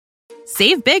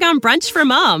Save big on brunch for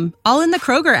mom, all in the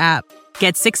Kroger app.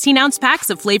 Get 16-ounce packs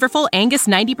of flavorful Angus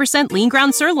 90% lean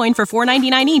ground sirloin for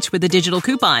 $4.99 each with a digital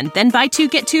coupon. Then buy 2,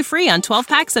 get 2 free on 12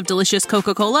 packs of delicious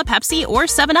Coca-Cola, Pepsi, or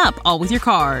 7-Up, all with your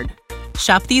card.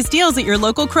 Shop these deals at your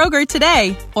local Kroger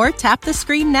today, or tap the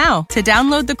screen now to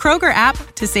download the Kroger app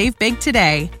to save big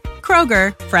today.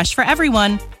 Kroger, fresh for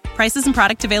everyone. Prices and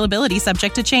product availability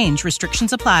subject to change.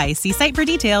 Restrictions apply. See site for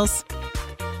details.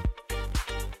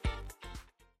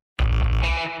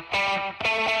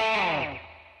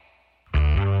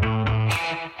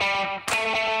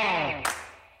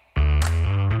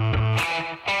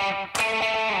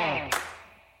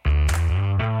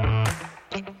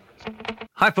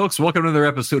 Hi, folks. Welcome to another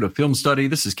episode of Film Study.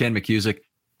 This is Ken McCusick,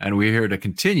 and we're here to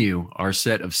continue our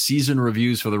set of season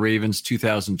reviews for the Ravens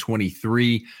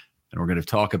 2023. And we're going to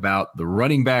talk about the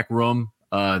running back room,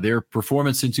 their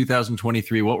performance in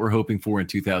 2023, what we're hoping for in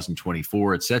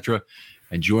 2024, etc.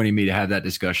 And joining me to have that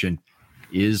discussion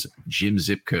is Jim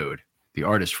Zipcode, the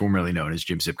artist formerly known as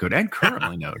Jim Zipcode and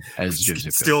currently known as Jim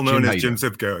Zipcode. Still known as Jim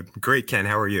Zipcode. Great, Ken.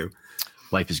 How are you?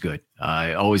 Life is good.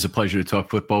 Always a pleasure to talk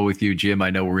football with you, Jim. I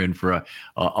know we're in for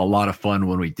a lot of fun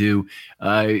when we do.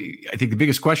 I think the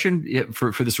biggest question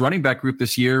for this running back group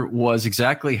this year was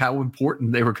exactly how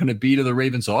important they were going to be to the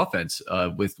Ravens offense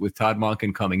with Todd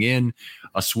Monken coming in,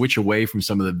 a switch away from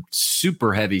some of the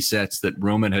super heavy sets that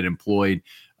Roman had employed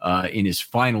in his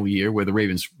final year, where the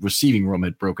Ravens receiving room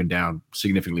had broken down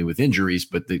significantly with injuries,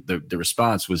 but the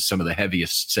response was some of the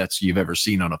heaviest sets you've ever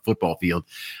seen on a football field.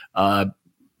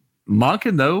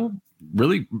 Monken, though,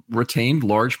 really retained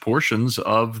large portions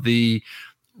of the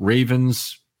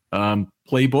Ravens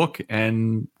playbook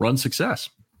and run success.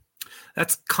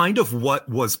 That's kind of what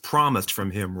was promised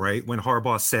from him, right? When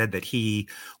Harbaugh said that he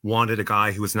wanted a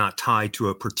guy who was not tied to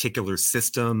a particular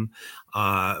system,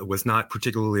 was not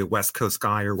particularly a West Coast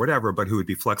guy or whatever, but who would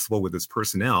be flexible with his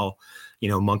personnel. You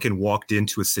know, Monken walked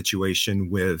into a situation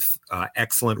with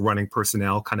excellent running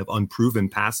personnel, kind of unproven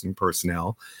passing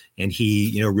personnel. And he,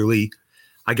 you know, really,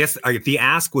 I guess the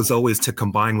ask was always to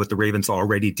combine what the Ravens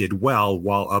already did well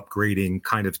while upgrading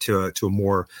kind of to a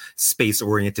more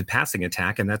space-oriented passing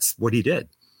attack, and that's what he did.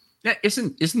 Yeah,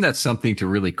 isn't that something to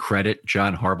really credit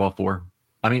John Harbaugh for?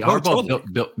 I mean, Harbaugh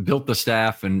totally. built the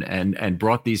staff and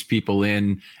brought these people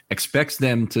in, expects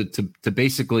them to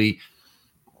basically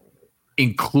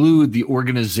include the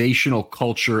organizational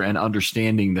culture and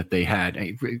understanding that they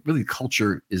had. Really,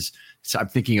 culture is. So I'm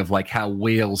thinking of like how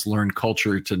whales learn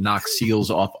culture to knock seals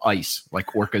off ice, like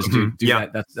orcas do yeah.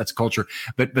 that. That's culture.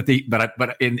 But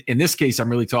in this case, I'm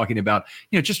really talking about,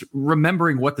 you know, just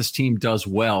remembering what this team does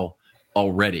well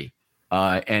already,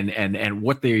 and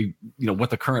what they, you know, what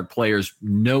the current players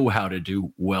know how to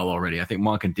do well already. I think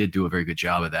Monken did do a very good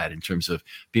job of that in terms of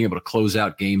being able to close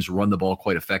out games, run the ball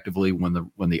quite effectively when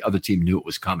the other team knew it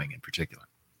was coming. In particular,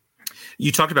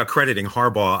 you talked about crediting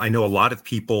Harbaugh. I know a lot of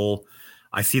people.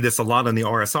 I see this a lot on the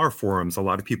RSR forums. A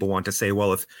lot of people want to say,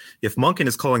 well, if Monken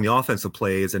is calling the offensive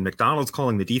plays and McDonald's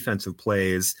calling the defensive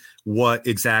plays, what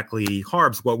exactly,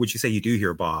 Harbs, what would you say you do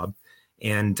here, Bob?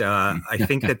 And I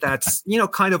think that's, you know,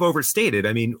 kind of overstated.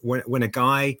 I mean, when a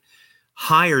guy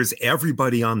hires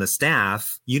everybody on the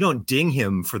staff, you don't ding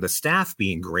him for the staff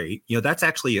being great. You know, that's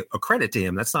actually a credit to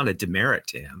him. That's not a demerit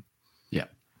to him. Yeah.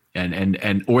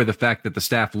 And or the fact that the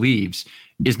staff leaves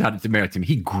is not a demerit to him.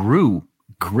 He grew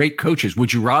great coaches.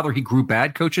 Would you rather he grew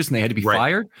bad coaches and they had to be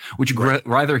fired? Would you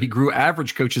rather he grew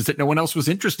average coaches that no one else was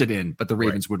interested in, but the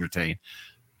Ravens would retain?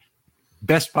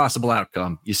 Best possible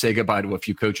outcome. You say goodbye to a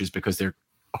few coaches because they're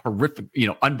horrific, you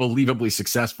know, unbelievably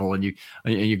successful. And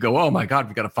you go, oh my God,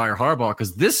 we got to fire Harbaugh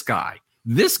because this guy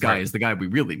is the guy we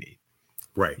really need.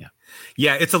 Right.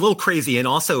 Yeah, it's a little crazy. And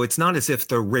also, it's not as if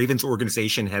the Ravens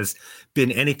organization has been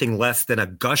anything less than a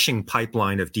gushing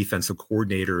pipeline of defensive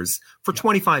coordinators for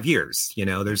 25 years. You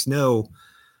know, there's no,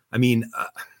 I mean,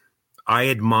 I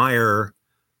admire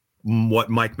what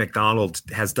Mike Macdonald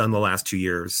has done the last 2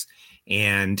 years.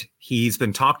 And he's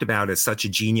been talked about as such a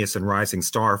genius and rising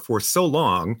star for so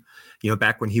long, you know,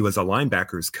 back when he was a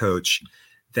linebackers coach,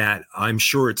 that I'm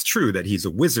sure it's true that he's a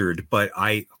wizard, but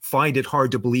I find it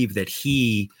hard to believe that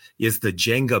he is the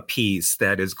Jenga piece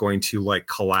that is going to like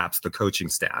collapse the coaching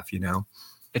staff, you know?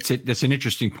 That's an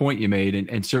interesting point you made.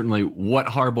 And certainly what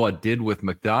Harbaugh did with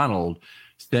Macdonald,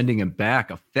 sending him back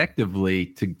effectively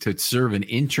to serve an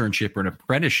internship or an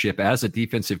apprenticeship as a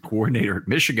defensive coordinator at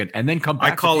Michigan, and then come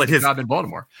back to his job in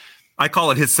Baltimore. I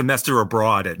call it his semester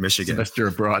abroad at Michigan. Semester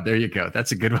abroad. There you go.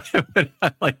 That's a good one.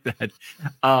 I like that.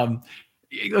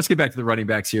 Let's get back to the running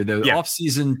backs here. The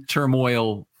offseason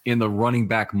turmoil in the running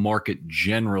back market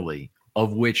generally,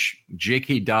 of which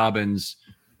J.K. Dobbins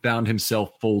found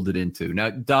himself folded into. Now,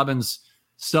 Dobbins,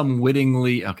 some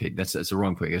wittingly, okay, that's the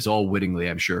wrong thing. It's all wittingly,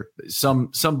 I'm sure.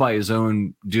 Some by his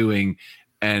own doing,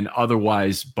 and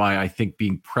otherwise by, I think,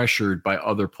 being pressured by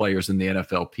other players in the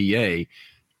NFLPA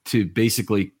to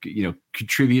basically,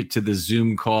 contribute to the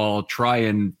Zoom call, try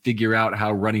and figure out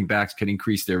how running backs can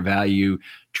increase their value,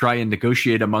 try and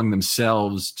negotiate among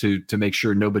themselves to make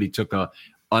sure nobody took a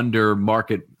under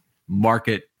market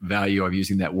value, I'm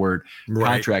using that word,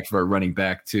 contract for a running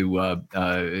back to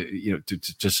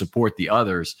support the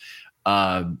others.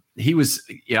 He was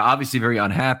obviously very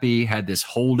unhappy, had this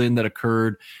hold-in that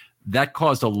occurred. That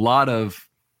caused a lot of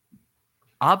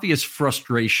obvious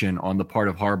frustration on the part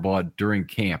of Harbaugh during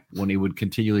camp when he would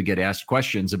continually get asked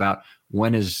questions about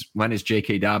when is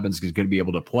J.K. Dobbins going to be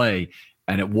able to play,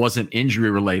 and it wasn't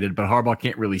injury related, but Harbaugh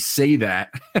can't really say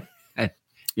that. And,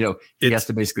 he has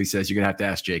to basically says you're going to have to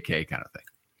ask J.K. kind of thing.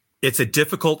 It's a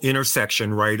difficult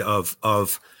intersection, right, of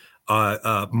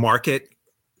market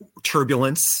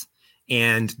turbulence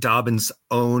and Dobbins'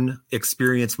 own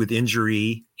experience with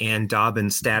injury, and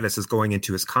Dobbins' status is going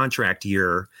into his contract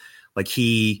year. Like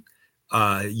you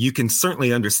can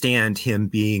certainly understand him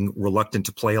being reluctant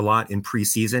to play a lot in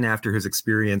preseason after his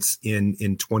experience in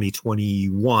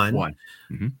 2021.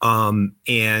 Mm-hmm.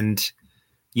 And,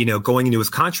 going into his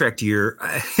contract year,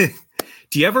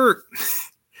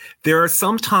 there are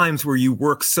some times where you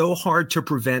work so hard to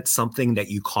prevent something that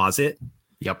you cause it.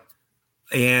 Yep.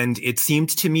 And it seemed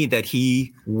to me that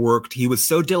he was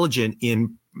so diligent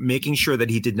in making sure that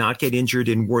he did not get injured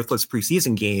in worthless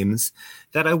preseason games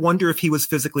that I wonder if he was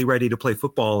physically ready to play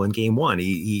football in game one.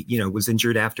 He was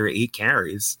injured after 8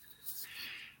 carries.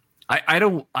 I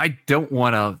don't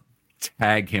want to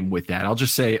tag him with that. I'll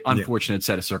just say unfortunate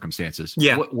set of circumstances.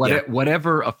 Yeah.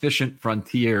 Whatever efficient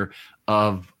frontier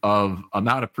of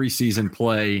amount of preseason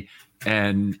play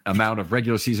and amount of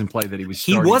regular season play that he was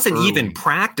starting. He wasn't early. even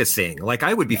practicing. Like,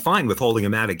 I would be fine with holding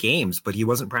him out of games, but he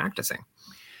wasn't practicing.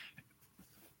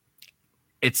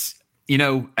 It's,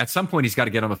 at some point he's got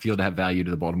to get on the field to have value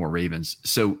to the Baltimore Ravens.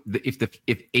 So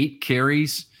if 8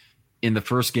 carries in the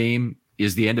first game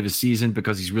is the end of his season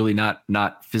because he's really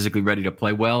not physically ready to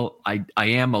play well, I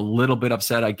am a little bit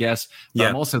upset, I guess. But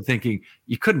I'm also thinking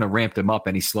you couldn't have ramped him up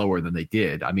any slower than they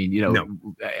did. I mean, no.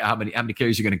 how many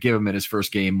carries are you going to give him in his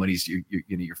first game when he's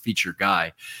your featured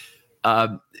guy?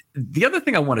 The other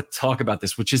thing I want to talk about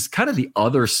this, which is kind of the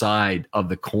other side of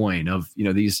the coin of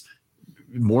these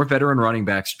more veteran running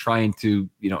backs trying to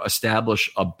establish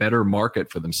a better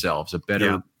market for themselves, a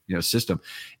better system,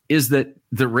 is that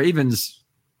the Ravens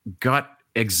got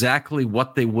exactly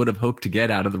what they would have hoped to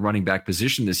get out of the running back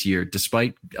position this year,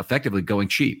 despite effectively going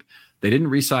cheap. They didn't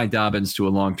re-sign Dobbins to a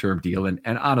long-term deal, and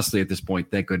honestly, at this point,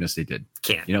 thank goodness they did.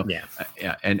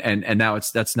 And now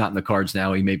that's not in the cards.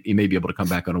 Now he may be able to come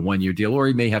back on a 1-year deal, or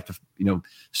he may have to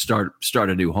start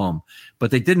a new home.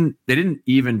 But they didn't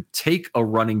even take a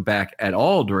running back at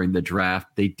all during the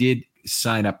draft. They did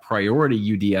sign a priority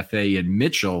UDFA in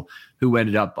Mitchell, who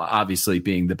ended up obviously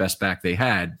being the best back they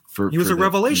had. He was a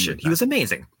revelation. He was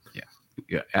amazing.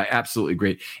 Yeah, absolutely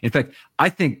great. In fact, I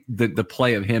think the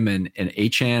play of him and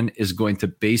Achane is going to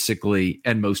basically,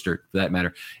 and Mostert for that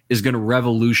matter, is going to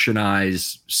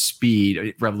revolutionize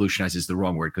speed. Revolutionize is the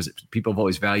wrong word because people have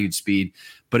always valued speed,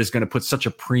 but it's going to put such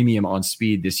a premium on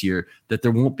speed this year that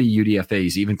there won't be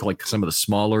UDFAs, even for like some of the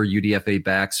smaller UDFA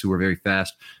backs who are very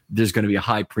fast. There's going to be a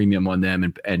high premium on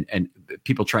them, and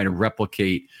people trying to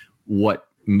replicate what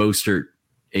Mostert,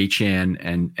 Achane,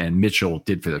 and Mitchell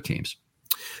did for their teams.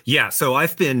 Yeah, so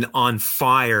I've been on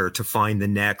fire to find the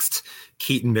next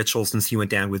Keaton Mitchell since he went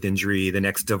down with injury, the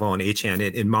next Devon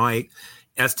Achane. In my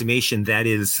estimation, that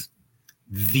is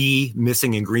the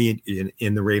missing ingredient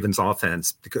in the Ravens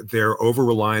offense, because their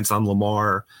over-reliance on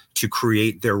Lamar to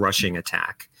create their rushing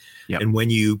attack. Yep. And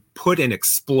when you put an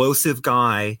explosive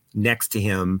guy next to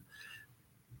him,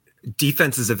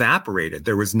 defenses evaporated.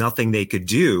 There was nothing they could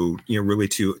do, really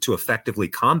to effectively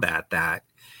combat that.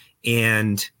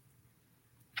 And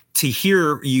to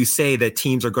hear you say that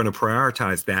teams are going to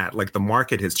prioritize that, like the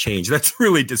market has changed, that's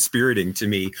really dispiriting to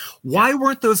me. Why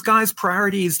weren't those guys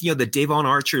priorities, the Davon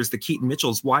Archers, the Keaton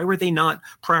Mitchells, why were they not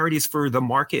priorities for the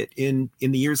market in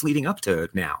the years leading up to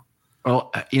now?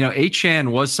 Well,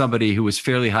 Achane was somebody who was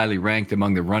fairly highly ranked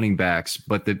among the running backs,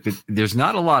 but there's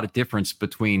not a lot of difference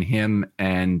between him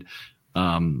and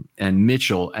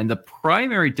Mitchell. And the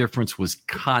primary difference was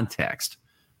context.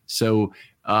 So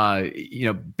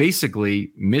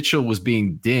basically Mitchell was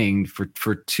being dinged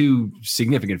for two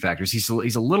significant factors. He's a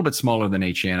little bit smaller than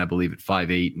Achane, I believe, at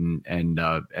 5'8", and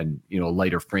a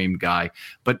lighter frame guy.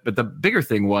 But the bigger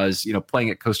thing was, playing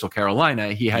at Coastal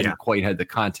Carolina, he hadn't quite had the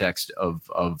context of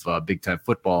big time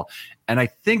football, and I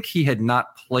think he had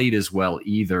not played as well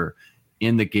either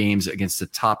in the games against the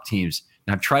top teams.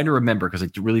 And I'm trying to remember, because I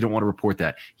really don't want to report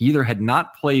that. He either had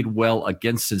not played well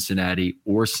against Cincinnati,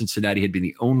 or Cincinnati had been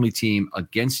the only team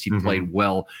against he played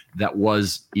well that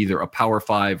was either a Power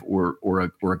 5 or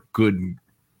a good,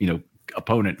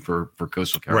 opponent for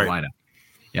Coastal Carolina. Right.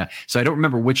 Yeah. So I don't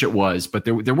remember which it was, but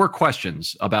there were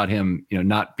questions about him,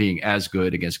 not being as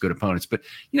good against good opponents. But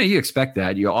you expect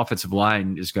that your offensive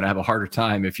line is going to have a harder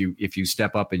time if you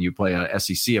step up and you play a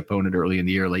SEC opponent early in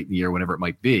the year, late in the year, whenever it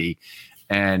might be.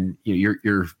 And you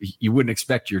wouldn't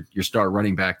expect your star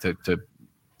running back to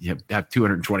have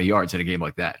 220 yards in a game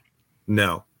like that.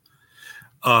 No.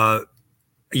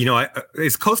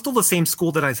 Is Coastal the same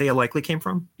school that Isaiah Likely came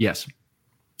from? Yes.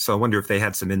 So I wonder if they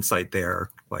had some insight there,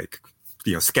 like,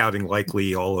 scouting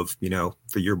Likely all of, the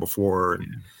year before.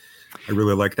 And I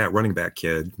really like that running back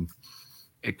kid.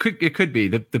 It could be.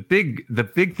 The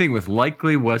big thing with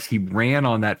Likely was he ran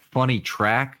on that funny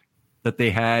track that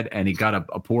they had, and he got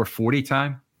a poor 40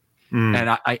 time.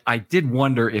 And I did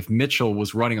wonder if Mitchell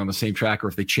was running on the same track or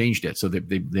if they changed it. So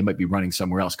they might be running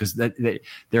somewhere else, because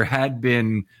there had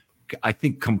been, I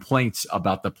think, complaints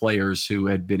about the players who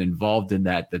had been involved in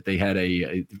that they had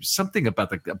something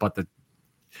about the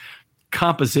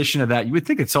composition of that. You would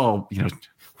think it's all,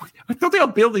 don't they all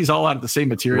build these all out of the same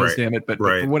materials, right. Damn it. But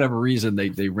for whatever reason,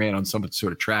 they ran on some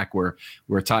sort of track where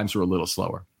times were a little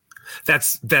slower.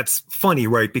 That's funny,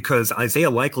 right? Because Isaiah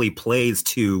Likely plays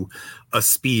to a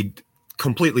speed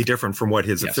completely different from what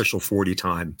his official 40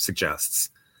 time suggests.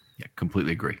 Yeah,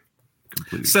 completely agree.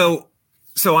 So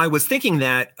I was thinking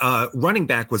that running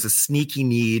back was a sneaky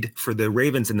need for the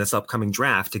Ravens in this upcoming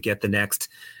draft to get the next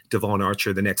Devon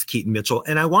Archer, the next Keaton Mitchell.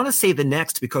 And I want to say the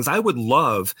next because I would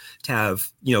love to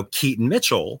have, Keaton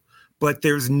Mitchell, but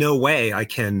there's no way I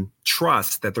can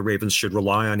trust that the Ravens should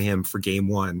rely on him for game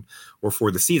one or for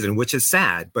the season, which is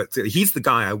sad. But he's the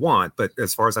guy I want. But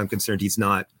as far as I'm concerned, he's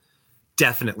not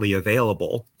definitely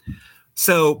available.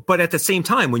 So, but at the same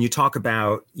time, when you talk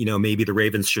about, maybe the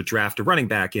Ravens should draft a running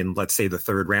back in, let's say, the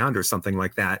third round or something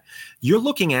like that, you're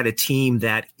looking at a team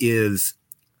that is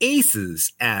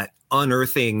aces at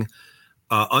unearthing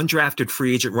undrafted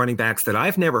free agent running backs that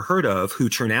I've never heard of who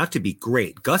turn out to be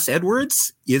great. Gus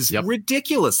Edwards is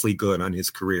ridiculously good on his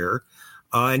career,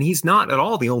 and he's not at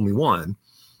all the only one.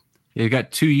 You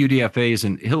got 2 UDFAs,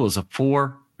 and Hill is a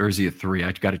 4, or is he a 3? I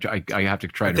have to try to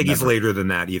remember. I think he's later than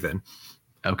that even.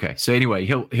 Okay. So anyway,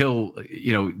 he'll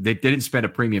they didn't spend a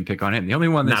premium pick on him. The only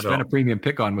one that spent a premium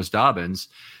pick on was Dobbins,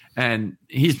 and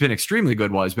he's been extremely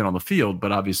good while he's been on the field,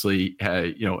 but obviously,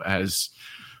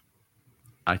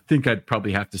 I think I'd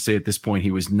probably have to say at this point,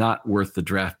 he was not worth the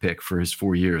draft pick for his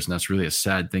 4 years. And that's really a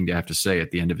sad thing to have to say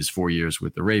at the end of his 4 years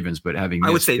with the Ravens. But having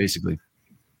I would say basically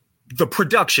the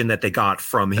production that they got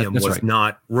from him was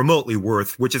not remotely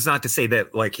worth, which is not to say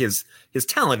that like his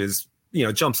talent is,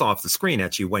 jumps off the screen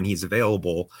at you when he's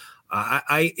available.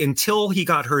 I until he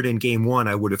got hurt in game one,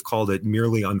 I would have called it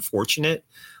merely unfortunate.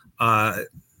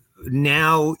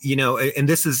 Now, and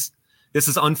this is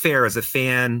unfair as a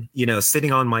fan,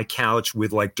 sitting on my couch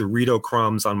with like Dorito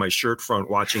crumbs on my shirt front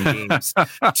watching games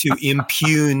to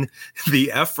impugn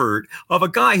the effort of a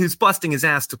guy who's busting his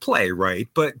ass to play, right?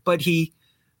 But he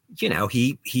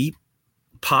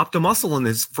popped a muscle in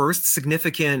his first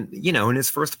significant, in his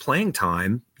first playing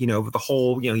time, the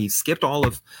whole, he skipped all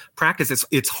of practice.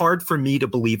 It's hard for me to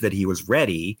believe that he was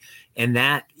ready, and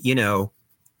that,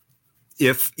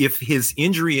 if his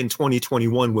injury in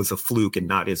 2021 was a fluke and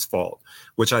not his fault,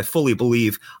 which I fully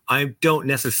believe, I don't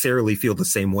necessarily feel the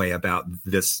same way about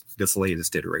this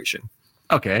latest iteration.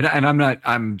 Okay, and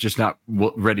I'm just not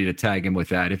ready to tag him with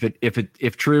that.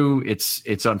 If true,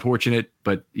 it's unfortunate,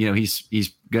 but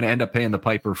he's going to end up paying the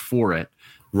piper for it.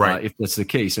 Right. If that's the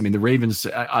case. I mean, the Ravens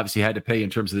obviously had to pay in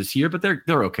terms of this year, but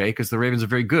they're okay because the Ravens are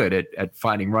very good at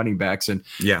finding running backs. And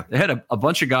they had a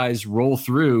bunch of guys roll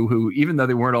through who, even though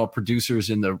they weren't all producers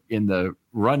in the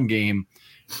run game,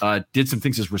 did some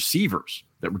things as receivers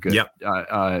that were good. Yep.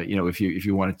 If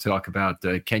you want to talk about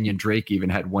Kenyon Drake, even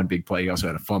had one big play. He also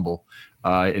had a fumble.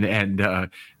 And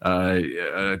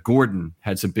Gordon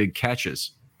had some big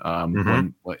catches.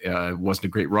 Wasn't a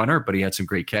great runner, but he had some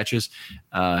great catches.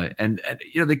 And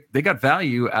they got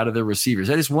value out of their receivers.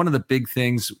 That is one of the big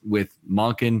things with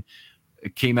Monken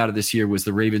came out of this year was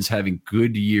the Ravens having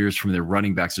good years from their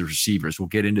running backs and receivers. We'll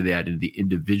get into that, into the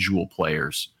individual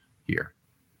players here.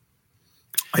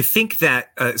 I think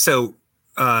that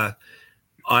I'm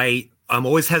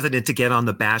always hesitant to get on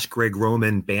the bash Greg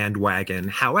Roman bandwagon.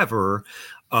 However,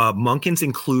 Monken's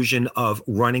inclusion of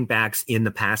running backs in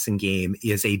the passing game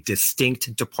is a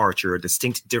distinct departure, a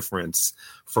distinct difference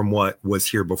from what was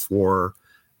here before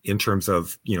in terms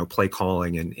of, play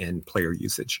calling and player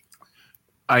usage.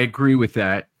 I agree with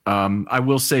that. I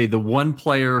will say the one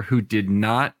player who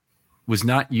was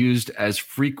not used as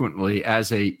frequently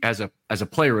as a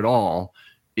player at all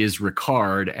is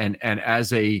Ricard, and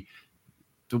as a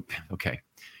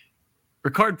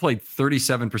Ricard played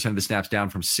 37% of the snaps, down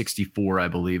from 64, I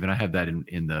believe, and I have that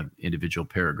in the individual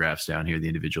paragraphs down here, the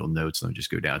individual notes. Let me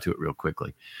just go down to it real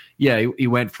quickly. Yeah, he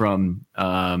went from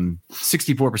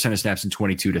 64% of snaps in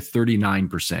 22 to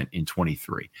 39% in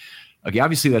 23. Okay,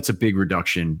 obviously that's a big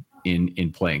reduction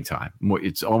in playing time.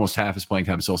 It's almost half his playing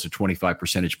time. It's also 25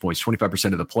 percentage points,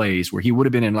 25% of the plays where he would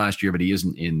have been in last year, but he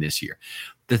isn't in this year.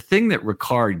 The thing that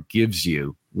Ricard gives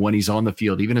you when he's on the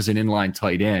field, even as an inline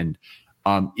tight end,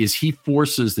 is he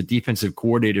forces the defensive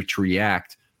coordinator to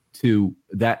react to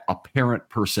that apparent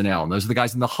personnel. And those are the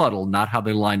guys in the huddle, not how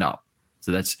they line up.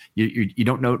 So that's you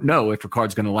don't know if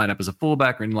Ricard's going to line up as a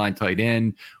fullback or inline tight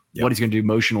end, what he's going to do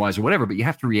motion-wise or whatever, but you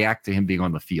have to react to him being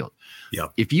on the field.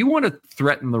 Yep. If you want to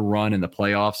threaten the run in the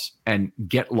playoffs and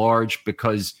get large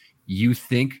because you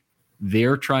think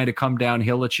they're trying to come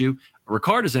downhill at you,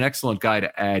 Ricard is an excellent guy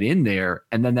to add in there,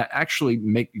 and then that actually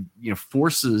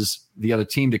forces the other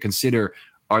team to consider,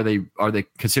 are they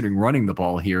considering running the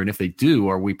ball here? And if they do,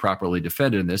 are we properly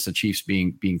defended in this? The Chiefs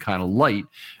being kind of light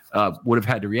would have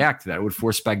had to react to that. It would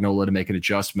force Spagnuolo to make an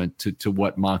adjustment to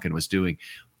what Monken was doing.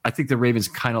 I think the Ravens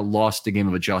kind of lost the game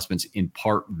of adjustments in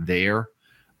part there.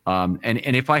 And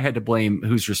if I had to blame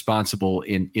who's responsible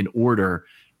in order,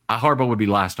 Harbaugh would be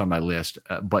last on my list.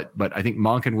 But I think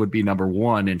Monken would be number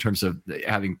one in terms of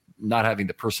not having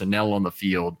the personnel on the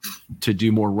field to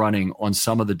do more running on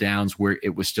some of the downs where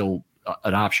it was still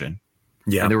an option.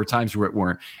 Yeah. And there were times where it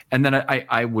weren't. And then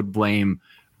I would blame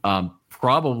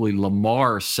probably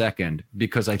Lamar second,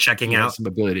 because I think he has some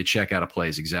ability to check out of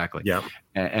plays. Exactly. Yeah.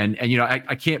 And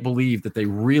I can't believe that they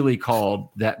really called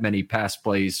that many pass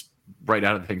plays right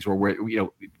out of the things where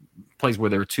plays where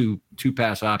there are two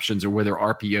pass options, or where there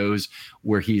are RPOs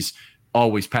where he's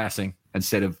always passing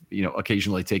instead of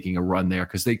occasionally taking a run there,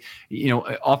 because they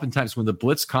oftentimes when the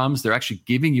blitz comes, they're actually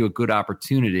giving you a good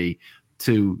opportunity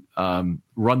to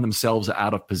run themselves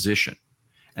out of position.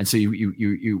 And so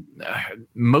you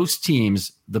most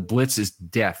teams, the blitz is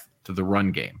death to the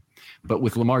run game. But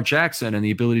with Lamar Jackson and the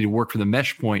ability to work from the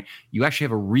mesh point, you actually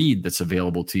have a read that's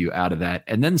available to you out of that,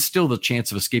 and then still the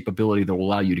chance of escapability that will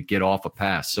allow you to get off a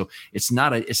pass. So it's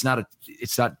not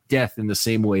death in the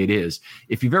same way it is.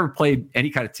 If you've ever played any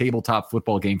kind of tabletop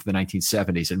football game for the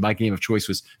 1970s, and my game of choice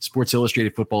was Sports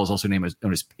Illustrated Football, is also known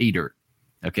as Pay Dirt.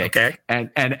 Okay. And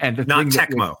the not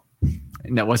Tecmo.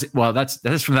 No, was it? Well, that's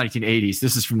from the 1980s.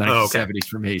 This is from the 1970s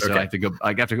for me, so I have to go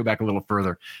back a little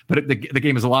further. But the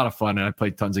game is a lot of fun, and I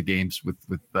played tons of games with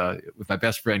my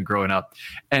best friend growing up.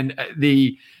 And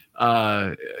the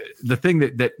thing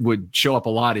that would show up a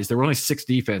lot is there were only 6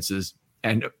 defenses,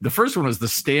 and the first one was the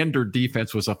standard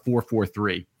defense was a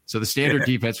 4-4-3. So the standard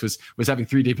defense was having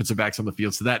 3 defensive backs on the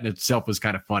field. So that in itself was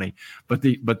kind of funny. But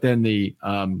then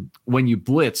when you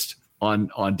blitzed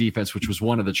on defense, which was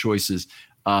one of the choices,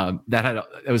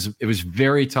 it was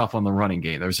very tough on the running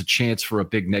game. There was a chance for a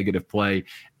big negative play,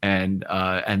 and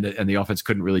the offense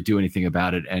couldn't really do anything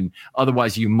about it. And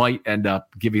otherwise, you might end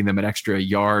up giving them an extra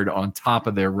yard on top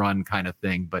of their run, kind of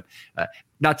thing. But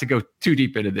not to go too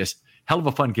deep into this, hell of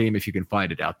a fun game if you can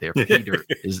find it out there. Peter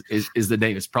is the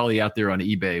name. It's probably out there on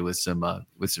eBay with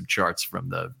some charts from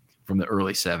the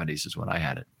early 70s is when I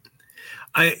had it.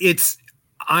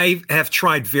 I have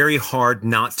tried very hard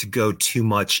not to go too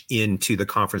much into the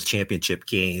conference championship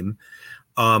game,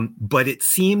 but it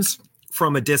seems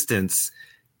from a distance,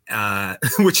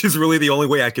 which is really the only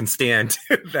way I can stand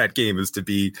that game, is to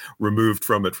be removed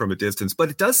from it from a distance. But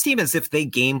it does seem as if they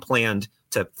game planned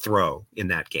to throw in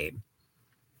that game.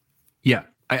 Yeah,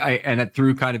 and it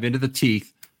threw kind of into the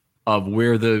teeth of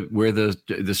where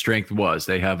the strength was.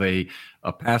 They have a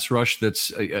pass rush that's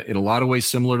in a lot of ways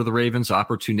similar to the Ravens,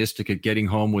 opportunistic at getting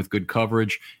home with good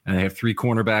coverage, and they have 3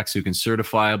 cornerbacks who can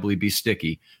certifiably be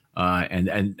sticky.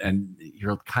 And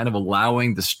you're kind of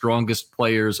allowing the strongest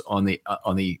players on the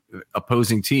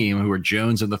opposing team, who are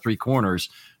Jones and the 3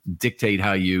 corners, dictate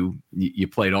how you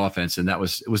played offense, and it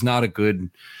was not a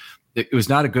good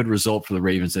result for the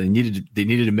Ravens. And they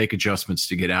needed to make adjustments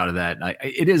to get out of that. And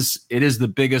it is the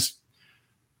biggest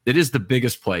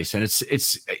place, and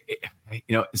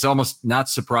it's almost not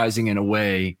surprising in a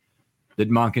way that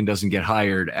Monken doesn't get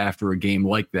hired after a game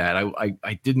like that.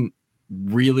 I didn't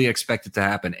really expect it to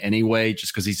happen anyway,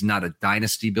 just because he's not a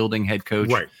dynasty building head coach.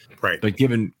 Right. But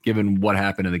given what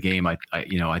happened in the game, I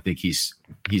think he's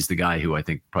the guy who I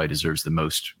think probably deserves the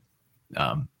most.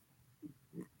 I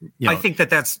think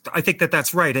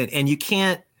that's right. And you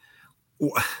can't,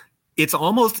 it's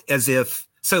almost as if,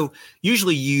 so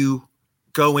usually you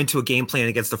go into a game plan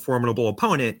against a formidable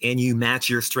opponent and you match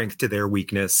your strength to their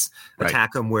weakness,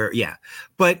 attack them where,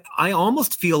 But I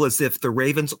almost feel as if the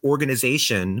Ravens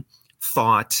organization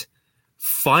thought,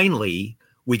 finally,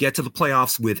 we get to the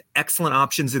playoffs with excellent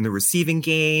options in the receiving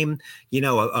game,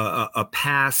 a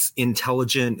pass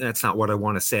intelligent, that's not what I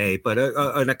want to say, but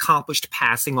an accomplished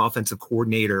passing offensive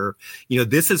coordinator.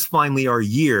 This is finally our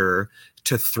year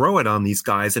to throw it on these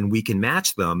guys and we can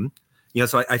match them.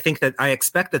 So I think that I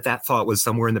expect that thought was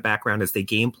somewhere in the background as they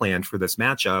game planned for this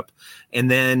matchup.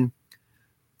 And then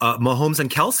Mahomes and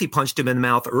Kelsey punched him in the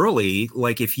mouth early.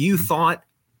 Like, if you thought,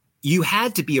 you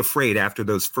had to be afraid after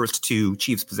those first two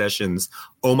Chiefs possessions,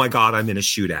 oh my God, I'm in a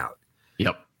shootout.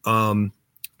 Yep.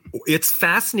 It's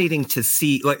fascinating to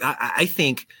see. Like, I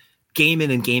think game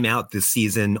in and game out this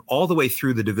season, all the way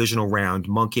through the divisional round,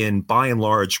 Monken, by and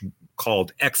large,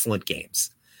 called excellent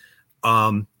games.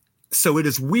 So it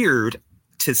is weird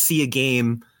to see a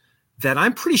game that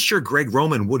I'm pretty sure Greg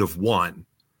Roman would have won.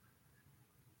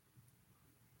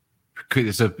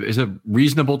 It's a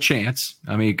reasonable chance.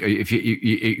 I mean, if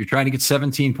you're trying to get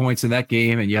 17 points in that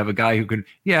game and you have a guy who can,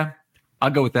 I'll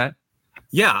go with that.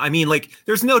 Yeah, I mean, like,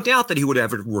 there's no doubt that he would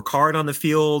have Ricard on the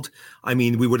field. I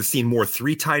mean, we would have seen more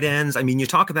 3 tight ends. I mean, you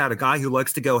talk about a guy who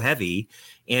likes to go heavy.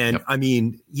 And, I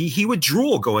mean, he would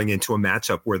drool going into a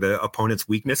matchup where the opponent's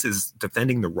weakness is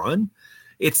defending the run.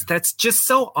 That's just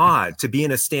so odd to be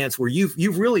in a stance where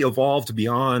you've really evolved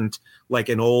beyond, like,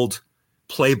 an old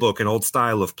playbook, an old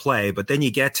style of play. But then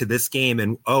you get to this game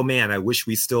and, oh, man, I wish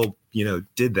we still,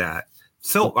 did that.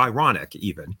 So ironic,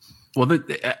 even. Well,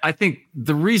 I think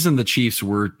the reason the Chiefs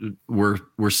were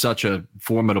such a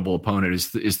formidable opponent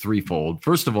is threefold.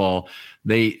 First of all,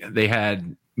 they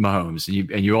had Mahomes,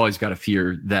 and you always got to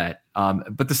fear that.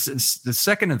 But the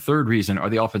second and third reason are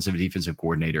the offensive and defensive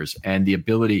coordinators and the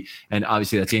ability, and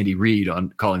obviously that's Andy Reid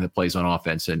on calling the plays on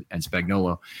offense and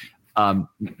Spagnuolo.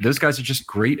 Those guys are just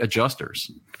great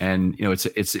adjusters, and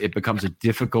it becomes a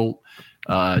difficult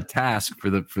task for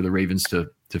the Ravens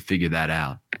to figure that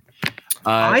out.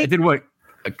 I did what?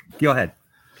 Go ahead.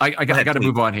 I got to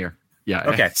move on here. Yeah.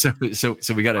 Okay. So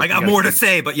we got. I got more to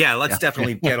say, but let's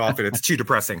definitely get off it. It's too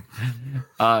depressing.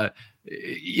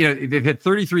 They've had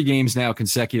 33 games now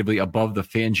consecutively above the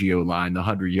Fangio line, the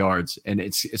 100 yards, and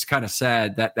it's kind of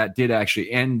sad that did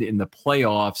actually end in the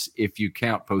playoffs if you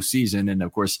count postseason, and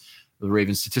of course the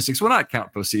Ravens statistics will not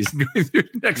count postseason going through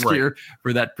next year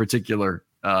for that particular.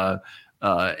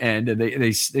 And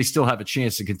they still have a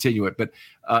chance to continue it, but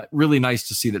really nice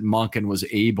to see that Monken was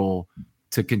able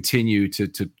to continue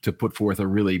to put forth a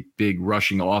really big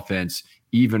rushing offense,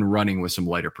 even running with some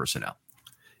lighter personnel.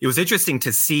 It was interesting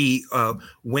to see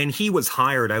when he was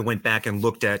hired. I went back and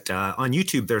looked at on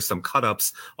YouTube. There's some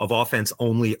cut-ups of offense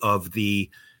only of the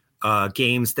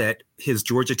games that his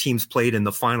Georgia teams played in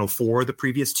the Final Four the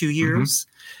previous 2 years.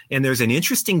 Mm-hmm. And there's an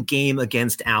interesting game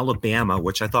against Alabama,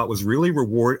 which I thought was really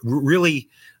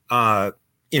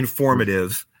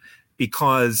informative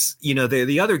because,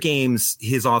 the other games,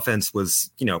 his offense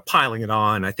was, piling it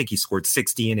on. I think he scored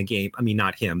 60 in a game. I mean,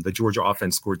 not him. The Georgia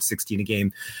offense scored 60 in a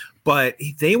game. But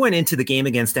they went into the game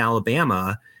against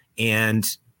Alabama, and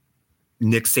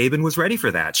Nick Saban was ready for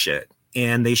that shit.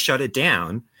 And they shut it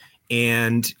down.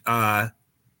 And I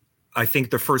think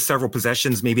the first several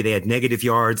possessions, maybe they had negative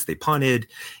yards, they punted.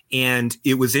 And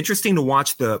it was interesting to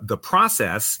watch the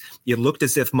process. It looked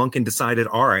as if Monken decided,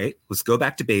 all right, let's go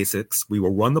back to basics. We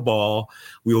will run the ball.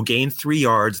 We will gain 3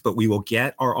 yards, but we will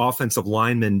get our offensive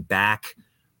linemen back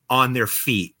on their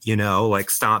feet,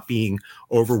 stop being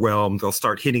overwhelmed. They'll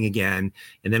start hitting again.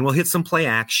 And then we'll hit some play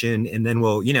action. And then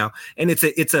we'll, and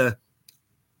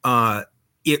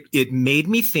it made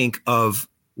me think of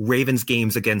Ravens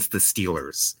games against the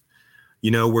Steelers,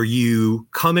 where you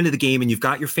come into the game and you've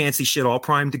got your fancy shit all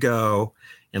primed to go,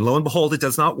 and lo and behold, it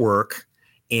does not work.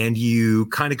 And you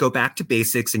kind of go back to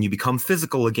basics and you become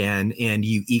physical again, and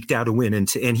you eked out a win.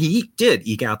 And he did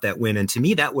eke out that win. And to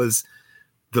me, that was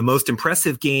the most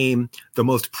impressive game, the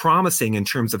most promising in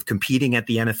terms of competing at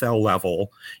the NFL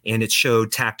level. And it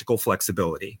showed tactical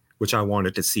flexibility, which I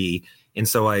wanted to see. And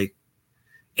so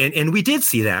And we did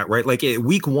see that, right? Like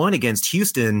week 1 against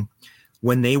Houston,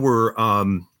 when they were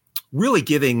really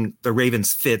giving the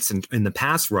Ravens fits in the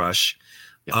pass rush,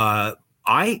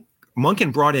 I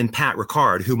Monken brought in Pat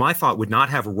Ricard, whom I thought would not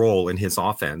have a role in his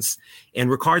offense, and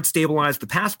Ricard stabilized the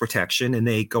pass protection, and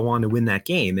they go on to win that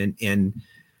game. And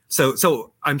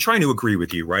so I'm trying to agree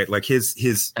with you, right? Like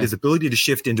his ability to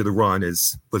shift into the run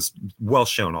was well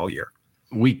shown all year.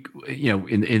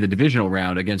 In the divisional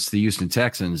round against the Houston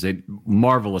Texans, they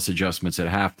marvelous adjustments at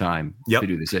halftime to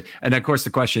do this. And of course, the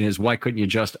question is, why couldn't you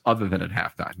adjust other than at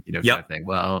halftime? Kind of thing.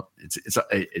 Well,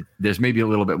 there's maybe a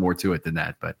little bit more to it than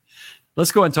that, but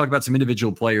let's go ahead and talk about some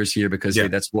individual players here because hey,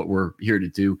 that's what we're here to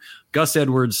do. Gus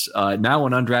Edwards, now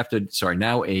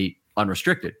a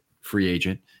unrestricted free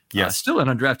agent. Yes. Still an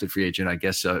undrafted free agent, I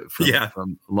guess,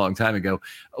 from a long time ago.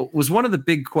 Was one of the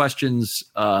big questions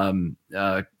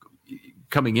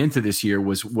coming into this year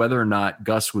was whether or not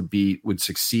Gus would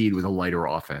succeed with a lighter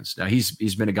offense. Now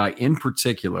he's been a guy in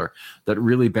particular that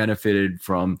really benefited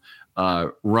from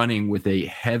running with a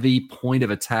heavy point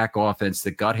of attack offense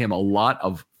that got him a lot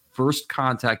of first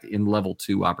contact in level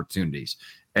 2 opportunities.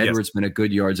 Edwards been a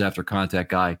good yards after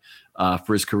contact guy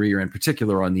for his career, in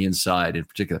particular on the inside. In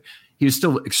particular, he was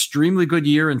still extremely good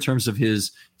year in terms of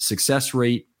his success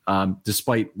rate,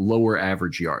 despite lower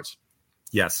average yards.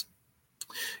 Yes.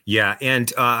 Yeah.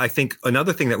 And I think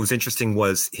another thing that was interesting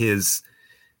was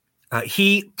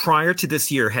he prior to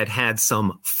this year had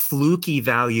some fluky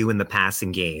value in the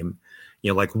passing game,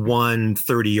 like 1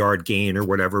 30-yard gain or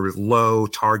whatever, with low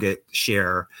target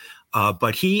share.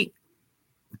 But he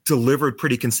delivered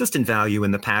pretty consistent value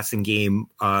in the passing game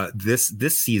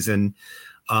this season.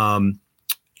 And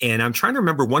I'm trying to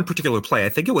remember one particular play. I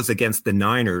think it was against the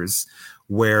Niners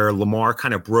where Lamar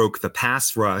kind of broke the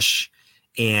pass rush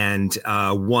and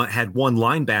had one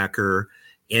linebacker,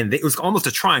 and it was almost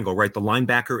a triangle, right? The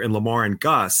linebacker and Lamar and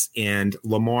Gus, and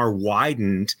Lamar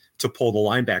widened to pull the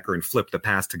linebacker and flip the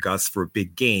pass to Gus for a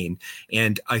big gain.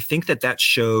 And I think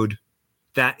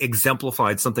that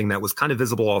exemplified something that was kind of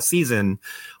visible all season,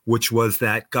 which was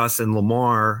that Gus and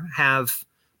Lamar have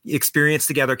experience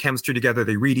together, chemistry together.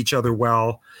 They read each other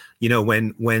well.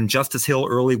 When Justice Hill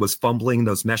early was fumbling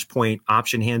those mesh point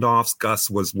option handoffs, Gus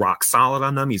was rock solid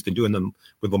on them. He's been doing them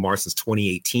with Lamar since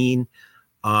 2018.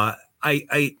 I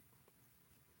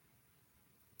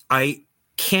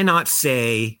cannot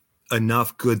say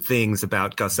enough good things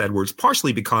about Gus Edwards,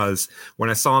 partially because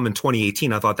when I saw him in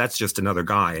 2018, I thought that's just another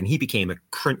guy, and he became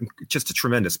just a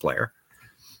tremendous player.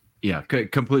 Yeah,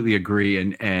 completely agree.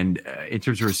 And in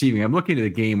terms of receiving, I'm looking at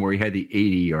the game where he had the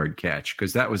 80-yard catch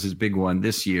because that was his big one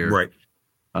this year. Right.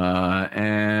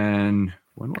 And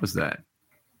when was that?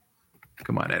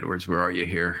 Come on, Edwards, where are you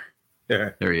here?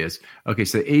 Yeah. There he is. Okay,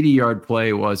 so the 80-yard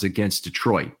play was against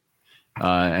Detroit,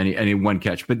 and he one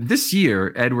catch. But this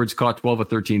year, Edwards caught 12 of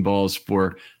 13 balls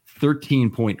for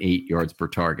 13.8 yards per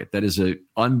target. That is an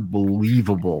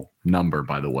unbelievable number,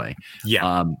 by the way.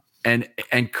 Yeah.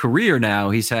 And career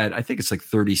now, he's had, I think it's like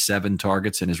 37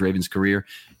 targets in his Ravens career.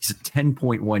 He's at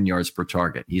 10.1 yards per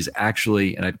target. He's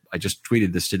actually, and I just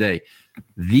tweeted this today,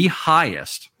 the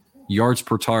highest yards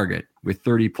per target with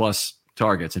 30 plus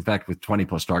targets. In fact, with 20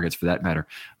 plus targets for that matter,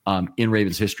 in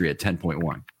Ravens history at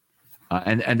 10.1.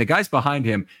 And the guys behind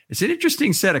him, it's an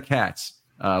interesting set of cats.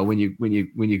 When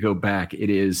you go back,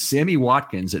 it is Sammy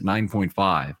Watkins at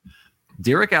 9.5.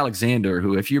 Derek Alexander,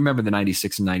 who, if you remember the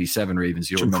 96 and 97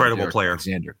 Ravens, you'll remember incredible Derek player.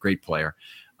 Alexander, great player,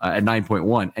 at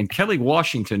 9.1. And Kelly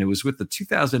Washington, who was with the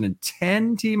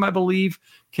 2010 team, I believe,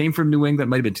 came from New England. It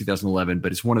might have been 2011,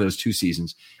 but it's one of those 2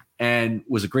 seasons, and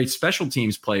was a great special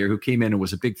teams player who came in and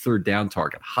was a big third down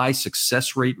target, high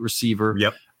success rate receiver,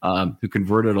 who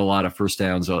converted a lot of first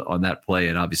downs on that play,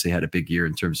 and obviously had a big year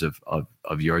in terms of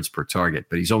yards per target.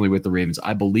 But he's only with the Ravens,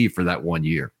 I believe, for that 1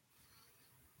 year.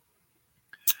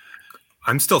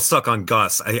 I'm still stuck on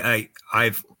Gus.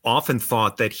 I've often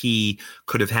thought that he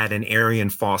could have had an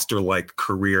Arian Foster-like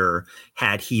career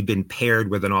had he been paired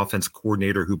with an offense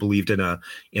coordinator who believed in a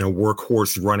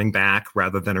workhorse running back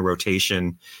rather than a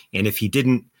rotation. And if he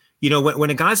didn't,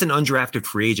 when a guy's an undrafted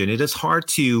free agent, it is hard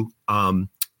to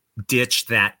ditch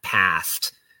that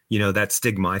past, that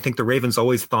stigma. I think the Ravens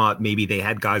always thought maybe they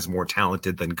had guys more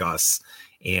talented than Gus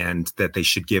and that they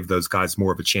should give those guys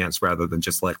more of a chance rather than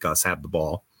just let Gus have the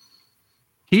ball.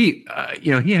 He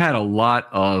had a lot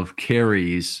of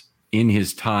carries in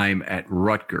his time at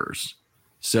Rutgers.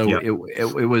 So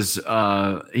it was,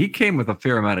 he came with a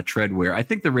fair amount of tread wear. I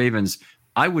think the Ravens,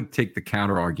 I would take the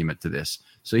counter argument to this.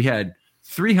 So he had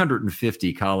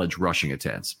 350 college rushing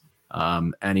attempts.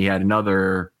 And he had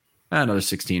another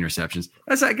 16 receptions.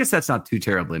 I guess that's not too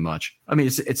terribly much. I mean,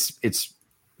 it's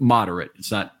moderate.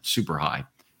 It's not super high.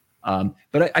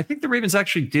 But I think the Ravens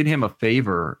actually did him a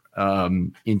favor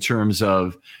in terms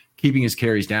of keeping his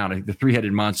carries down. I think the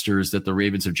 3-headed monsters that the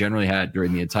Ravens have generally had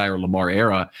during the entire Lamar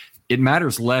era, it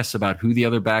matters less about who the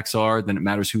other backs are than it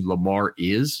matters who Lamar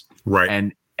is.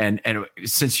 Right. And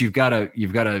since you've got a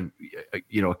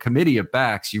committee of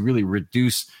backs, you really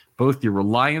reduce both your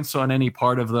reliance on any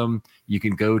part of them. You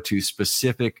can go to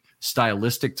specific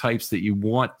stylistic types that you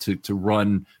want to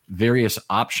run various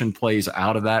option plays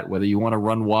out of that, whether you want to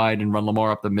run wide and run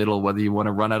Lamar up the middle, whether you want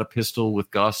to run out a pistol with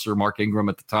Gus or Mark Ingram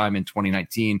at the time in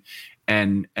 2019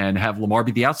 and have Lamar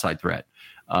be the outside threat.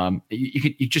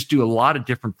 You just do a lot of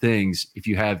different things if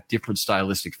you have different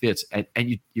stylistic fits,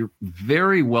 and you're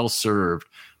very well served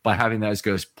by having those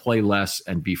guys play less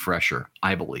and be fresher,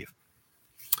 I believe.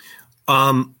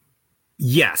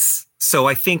 Yes. So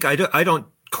I think I don't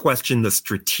question the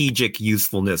strategic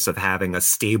usefulness of having a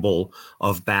stable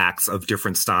of backs of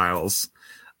different styles.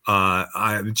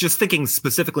 I'm just thinking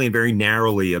specifically and very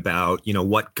narrowly about,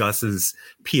 what Gus's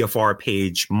PFR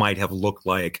page might have looked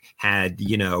like had,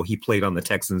 he played on the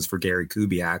Texans for Gary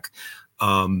Kubiak.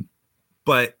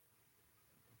 But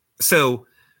so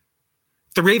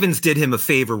the Ravens did him a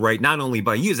favor, right? Not only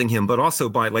by using him, but also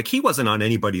by he wasn't on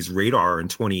anybody's radar in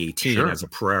 2018 as a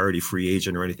priority free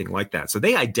agent or anything like that. So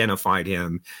they identified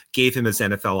him, gave him his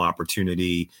NFL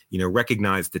opportunity,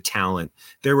 recognized the talent.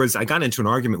 I got into an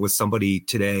argument with somebody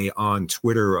today on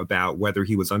Twitter about whether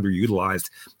he was underutilized.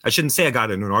 I shouldn't say I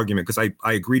got into an argument because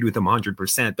I agreed with him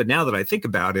 100%. But now that I think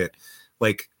about it,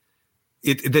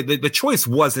 the choice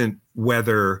wasn't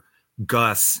whether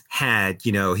Gus had,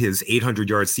 his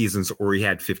 800-yard seasons or he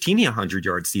had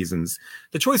 1,500-yard seasons.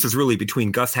 The choice was really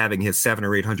between Gus having his 700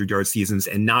 or 800-yard seasons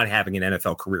and not having an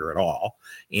NFL career at all.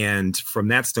 And from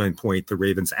that standpoint, the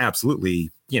Ravens absolutely,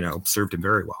 served him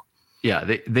very well.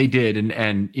 Yeah, they did.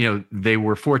 And they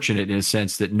were fortunate in a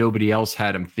sense that nobody else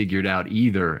had him figured out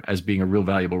either as being a real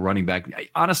valuable running back.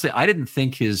 Honestly, I didn't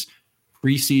think his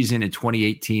preseason in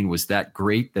 2018 was that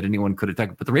great that anyone could attack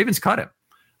him, but the Ravens cut him.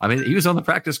 I mean, he was on the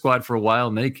practice squad for a while,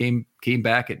 and then he came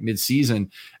back at midseason,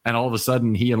 and all of a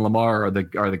sudden, he and Lamar are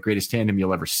the greatest tandem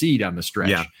you'll ever see down the stretch.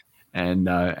 Yeah. And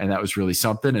that was really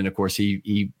something. And of course,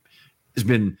 he has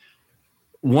been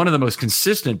one of the most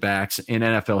consistent backs in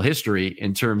NFL history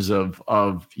in terms of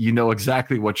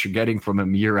exactly what you're getting from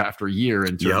him year after year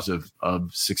in terms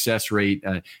of success rate.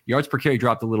 Yards per carry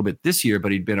dropped a little bit this year,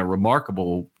 but he'd been a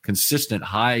remarkable, consistent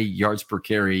high yards per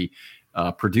carry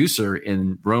producer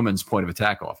in Roman's point of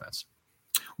attack offense.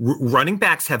 Running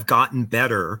backs have gotten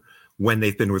better when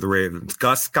they've been with the Ravens.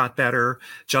 Gus got better.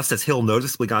 Justice Hill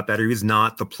noticeably got better. He was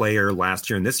not the player last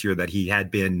year and this year that he had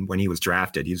been when he was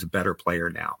drafted. He's a better player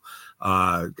now.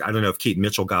 I don't know if Keaton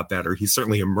Mitchell got better. He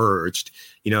certainly emerged.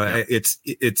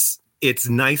 It's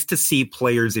nice to see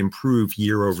players improve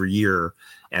year over year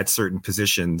at certain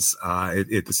positions.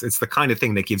 It's the kind of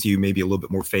thing that gives you maybe a little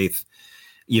bit more faith.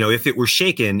 If it were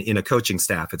shaken in a coaching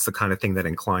staff, it's the kind of thing that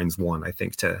inclines one, I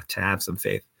think, to have some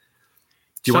faith.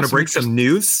 Do you want to break some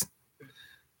news?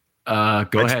 Go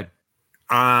ahead.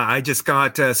 I just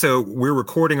got, so we're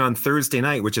recording on Thursday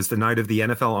night, which is the night of the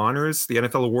NFL Honors, the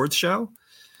NFL Awards show.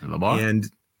 And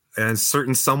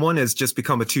certain someone has just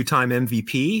become a 2-time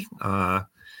MVP,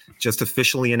 just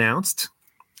officially announced.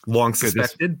 Long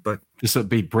suspected, but this will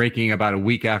be breaking about a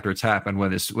week after it's happened when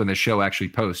the show actually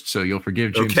posts. So you'll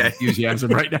forgive Jim's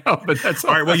enthusiasm right now, but that's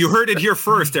all right. Well, you heard it here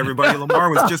first, everybody. Lamar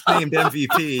was just named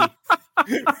MVP.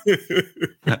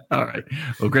 All right.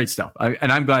 Well, great stuff.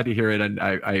 I'm glad to hear it, and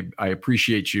I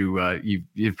appreciate you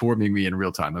informing me in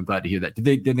real time. I'm glad to hear that.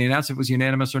 Did they announce if it was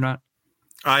unanimous or not?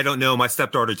 I don't know. My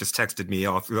stepdaughter just texted me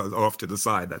off to the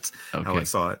side. That's how I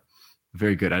saw it.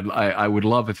 Very good. I would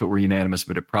love if it were unanimous,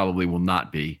 but it probably will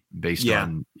not be based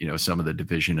on some of the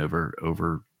division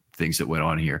over things that went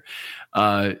on here.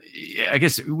 I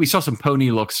guess we saw some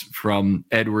pony looks from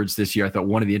Edwards this year. I thought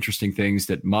one of the interesting things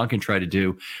that Monken tried to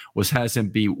do was has him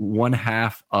be one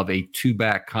half of a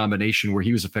 2-back combination where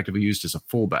he was effectively used as a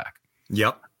fullback.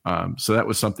 Yep. So that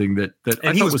was something that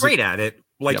and he was great at it.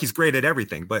 He's great at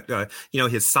everything, but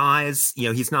his size,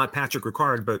 he's not Patrick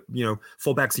Ricard, but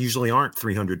fullbacks usually aren't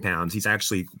 300 pounds. He's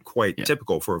actually quite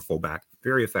typical for a fullback.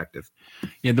 Very effective.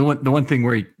 Yeah. The one thing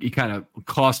where he kind of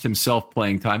cost himself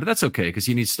playing time, but that's okay because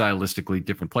he needs stylistically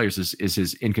different players is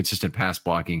his inconsistent pass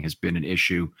blocking has been an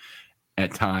issue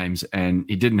at times, and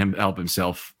he didn't help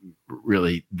himself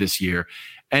really this year.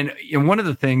 And one of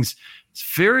the things,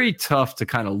 it's very tough to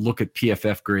kind of look at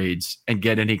PFF grades and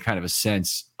get any kind of a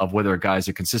sense of whether a guy's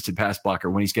a consistent pass blocker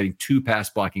when he's getting 2 pass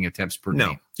blocking attempts per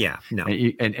game. No.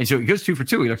 And so he goes 2 for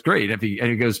 2, he looks great. If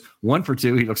he goes 1 for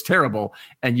 2, he looks terrible.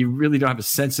 And you really don't have a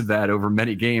sense of that over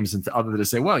many games, and other than to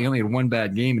say, well, he only had 1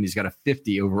 bad game and he's got a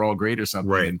 50 overall grade or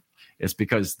something. Right. And it's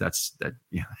because that's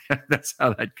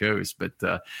how that goes. But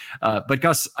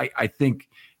Gus, I think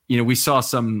we saw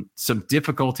some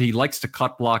difficulty. He likes to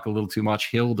cut block a little too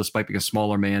much. Hill, despite being a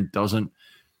smaller man, doesn't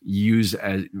use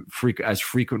as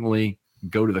frequently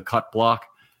go to the cut block,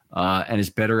 and is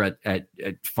better at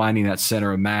finding that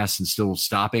center of mass and still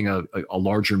stopping a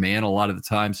larger man a lot of the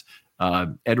times.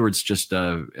 Edwards just,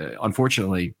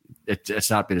 unfortunately, it's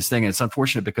not been his thing. And it's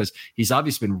unfortunate because he's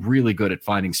obviously been really good at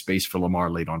finding space for Lamar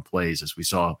late on plays, as we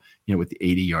saw, with the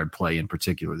 80-yard play in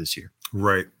particular this year.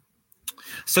 Right.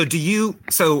 So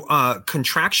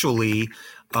contractually,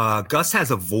 Gus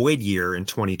has a void year in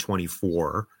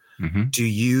 2024.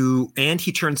 Mm-hmm. And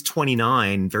he turns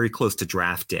 29 very close to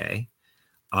draft day.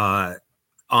 I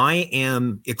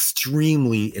am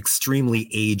extremely, extremely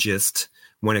ageist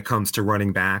when it comes to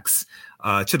running backs,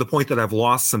 to the point that I've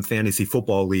lost some fantasy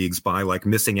football leagues by like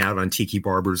missing out on Tiki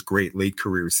Barber's great late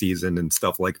career season and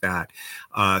stuff like that.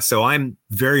 So I'm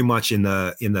very much in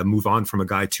the move on from a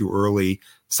guy too early,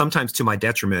 sometimes to my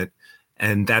detriment.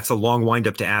 And that's a long wind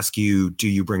up to ask you, do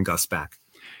you bring Gus back?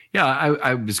 Yeah,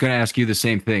 I was going to ask you the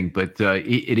same thing, but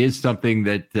it is something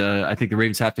that I think the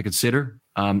Ravens have to consider.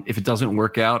 If it doesn't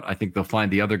work out, I think they'll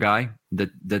find the other guy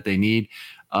that they need.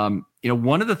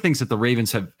 One of the things that the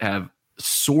Ravens have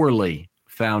sorely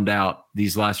found out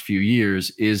these last few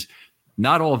years is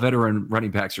not all veteran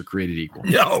running backs are created equal.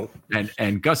 No.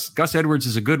 And Gus Edwards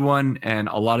is a good one, and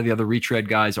a lot of the other retread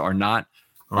guys are not.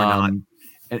 And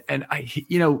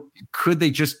could they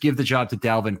just give the job to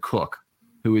Dalvin Cook,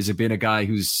 who has been a guy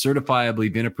who's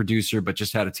certifiably been a producer, but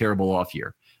just had a terrible off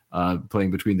year, playing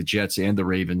between the Jets and the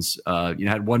Ravens.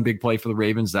 Had one big play for the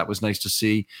Ravens. That was nice to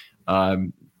see.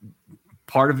 Another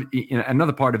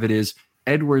part of it is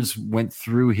Edwards went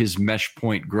through his mesh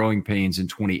point growing pains in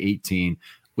 2018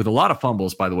 with a lot of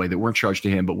fumbles, by the way, that weren't charged to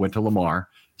him, but went to Lamar.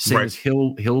 Same as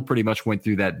Hill pretty much went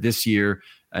through that this year,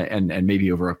 and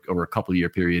maybe over a couple year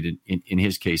period in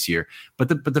his case here. But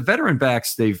the veteran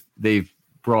backs they've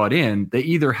brought in, they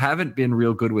either haven't been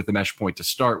real good with the mesh point to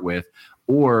start with,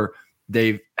 or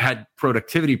they've had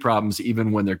productivity problems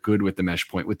even when they're good with the mesh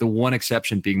point, with the one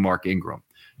exception being Mark Ingram,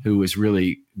 who is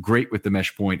really great with the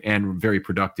mesh point and very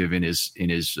productive in his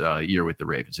year with the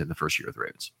Ravens, in the first year of the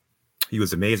Ravens. He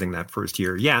was amazing that first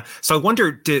year. Yeah. So I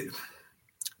wonder,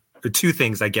 two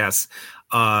things, I guess.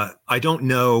 I don't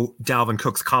know Dalvin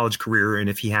Cook's college career and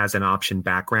if he has an option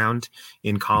background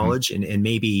in college. Mm-hmm. And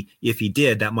maybe if he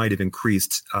did, that might have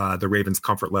increased the Ravens'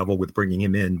 comfort level with bringing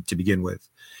him in to begin with.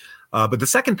 But the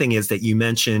second thing is that you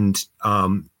mentioned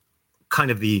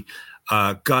kind of the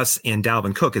Gus and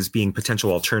Dalvin Cook as being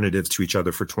potential alternatives to each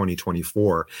other for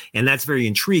 2024. And that's very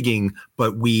intriguing,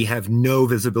 but we have no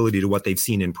visibility to what they've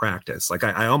seen in practice. Like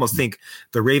I almost think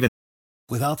the Ravens.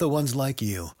 Without the ones like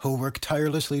you, who work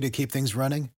tirelessly to keep things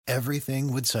running,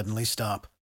 everything would suddenly stop.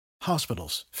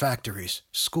 Hospitals, factories,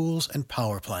 schools, and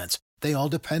power plants, they all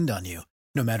depend on you.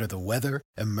 No matter the weather,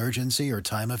 emergency, or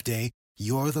time of day,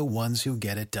 you're the ones who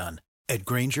get it done. At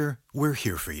Grainger, we're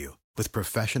here for you with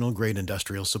professional-grade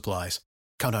industrial supplies.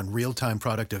 Count on real-time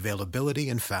product availability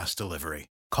and fast delivery.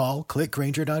 Call, click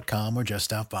Grainger.com, or just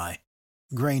stop by.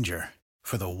 Grainger,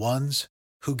 for the ones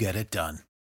who get it done.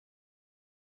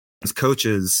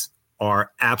 Coaches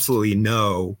are absolutely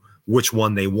know which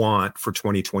one they want for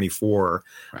 2024,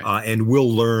 right. And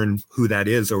we'll learn who that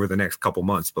is over the next couple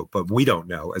months. But we don't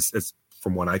know, as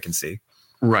from what I can see.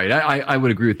 Right, I would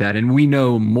agree with that, and we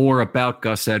know more about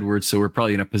Gus Edwards, so we're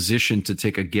probably in a position to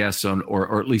take a guess on,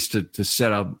 or at least to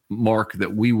set a mark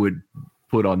that we would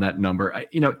put on that number.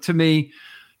 To me,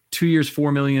 2 years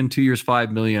 $4 million, 2 years $5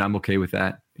 million, I'm okay with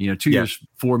that. 2 years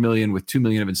 $4 million with $2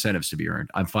 million of incentives to be earned,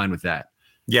 I'm fine with that.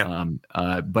 Yeah.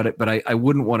 But I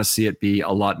wouldn't want to see it be a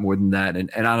lot more than that.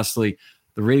 And honestly,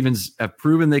 the Ravens have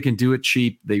proven they can do it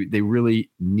cheap. They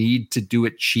really need to do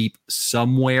it cheap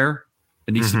somewhere.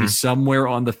 It needs to be somewhere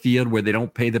on the field where they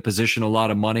don't pay the position a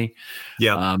lot of money.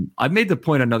 Yeah. I've made the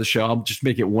point on another show. I'll just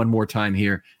make it one more time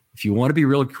here. If you want to be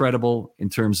real credible in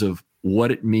terms of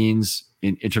what it means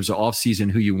in terms of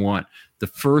offseason, who you want, the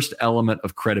first element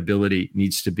of credibility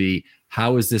needs to be,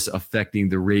 how is this affecting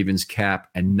the Ravens cap?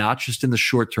 And not just in the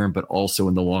short term, but also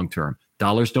in the long term.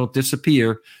 Dollars don't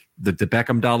disappear. The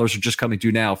Beckham dollars are just coming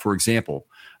due now, for example.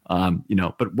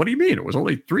 But what do you mean? It was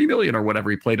only $3 million or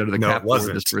whatever he played under the cap for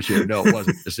this first year. No, it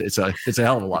wasn't. It's a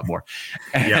hell of a lot more.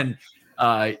 And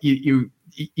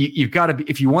you've got to be,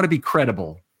 if you want to be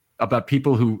credible about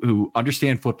people who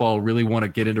understand football, really want to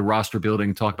get into roster building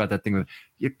and talk about that thing,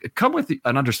 you come with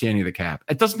an understanding of the cap.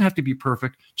 It doesn't have to be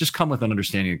perfect. Just come with an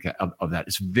understanding of that.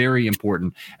 It's very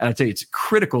important. And I'd say it's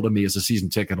critical to me as a season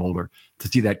ticket holder to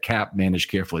see that cap managed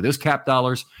carefully. Those cap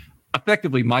dollars,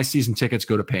 effectively, my season tickets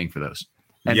go to paying for those.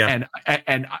 And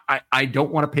I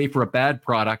don't want to pay for a bad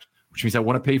product which means I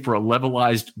want to pay for a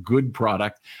levelized good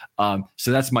product.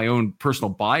 So that's my own personal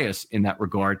bias in that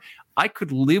regard. I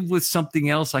could live with something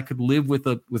else. I could live with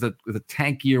a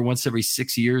tank year once every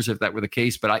 6 years if that were the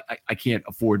case, but I can't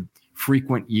afford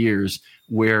frequent years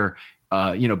where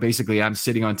basically I'm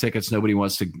sitting on tickets. Nobody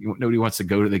wants to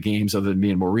go to the games other than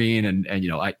me and Maureen, and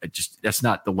I just, that's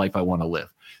not the life I want to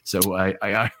live. So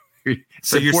I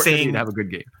so you're saying to have a good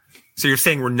game. So you're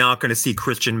saying we're not going to see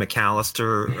Christian McCaffrey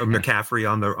or McCaffrey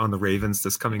on the Ravens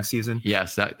this coming season?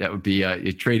 Yes, that would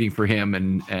be trading for him,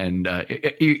 and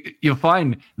you'll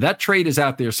find that trade is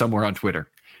out there somewhere on Twitter.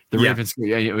 The Ravens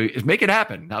make it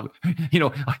happen. Now,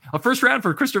 a first round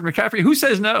for Christian McCaffrey. Who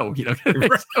says no? The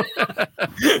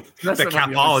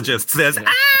capologist says,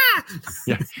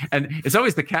 Yeah, and it's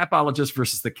always the capologist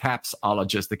versus the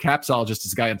capsologist. The capsologist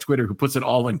is a guy on Twitter who puts it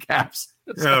all in caps.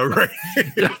 Oh, right.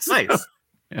 Nice.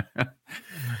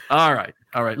 All right.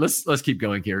 Let's keep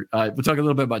going here. We'll talk a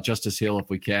little bit about Justice Hill if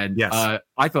we can. Yes.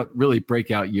 I thought really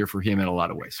breakout year for him in a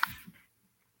lot of ways.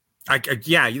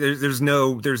 There's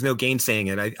no gainsaying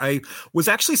it. I was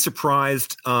actually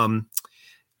surprised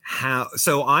how.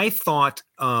 So I thought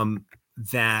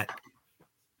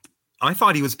I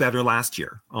thought he was better last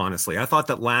year. Honestly, I thought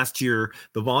that last year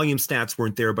the volume stats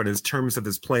weren't there, but in terms of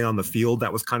his play on the field,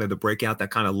 that was kind of the breakout that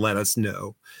kind of let us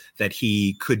know that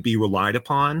he could be relied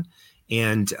upon.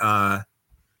 And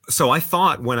so I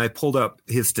thought when I pulled up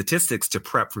his statistics to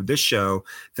prep for this show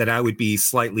that I would be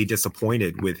slightly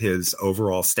disappointed with his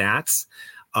overall stats.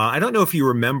 I don't know if you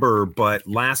remember, but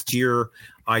last year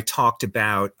I talked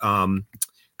about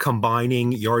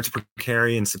combining yards per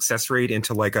carry and success rate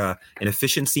into like an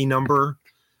efficiency number.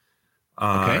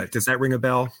 Okay. Does that ring a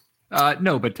bell?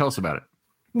 No, but tell us about it.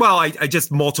 Well, I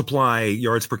just multiply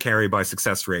yards per carry by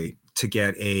success rate to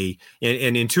get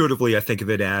and intuitively I think of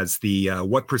it as the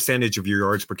what percentage of your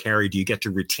yards per carry do you get to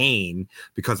retain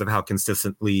because of how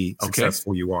consistently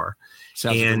successful you are.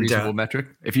 Sounds like a reasonable metric.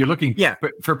 If you're looking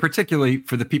for particularly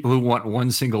for the people who want one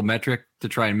single metric to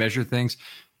try and measure things,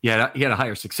 he had a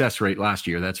higher success rate last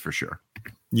year, that's for sure.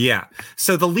 Yeah.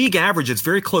 So the league average is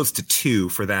very close to 2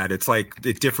 for that. It's like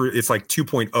it's like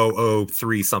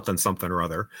 2.003 something or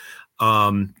other.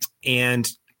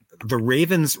 And the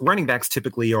Ravens running backs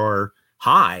typically are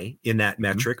high in that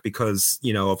metric because,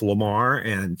 of Lamar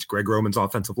and Greg Roman's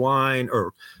offensive line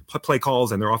or play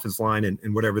calls and their offensive line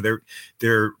and whatever.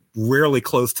 They're rarely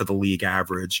close to the league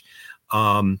average.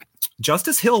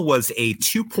 Justice Hill was a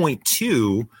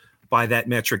 2.2 by that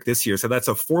metric this year. So that's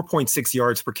a 4.6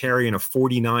 yards per carry and a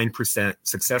 49%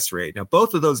 success rate. Now,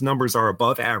 both of those numbers are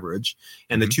above average,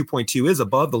 and the 2.2 is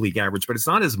above the league average, but it's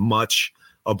not as much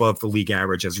above the league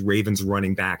average as Ravens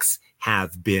running backs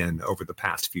have been over the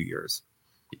past few years.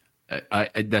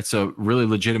 That's a really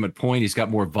legitimate point. He's got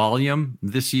more volume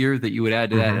this year that you would add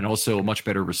to that, and also a much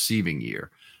better receiving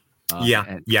year.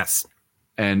 Yes.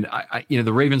 And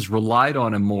the Ravens relied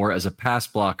on him more as a pass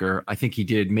blocker. I think he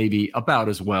did maybe about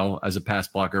as well as a pass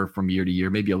blocker from year to year,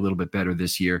 maybe a little bit better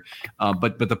this year.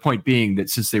 But the point being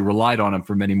that since they relied on him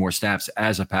for many more snaps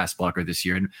as a pass blocker this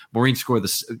year, and Maureen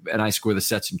and I score the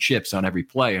sets and chips on every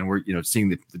play, and we're seeing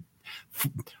the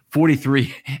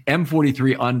 43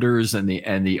 M43 unders and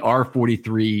the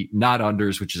R43 not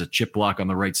unders, which is a chip block on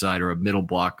the right side or a middle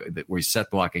block where he's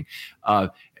set blocking.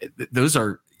 Those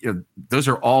are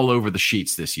all over the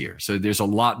sheets this year. So there's a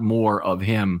lot more of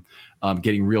him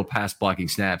getting real pass blocking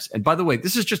snaps. And by the way,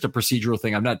 this is just a procedural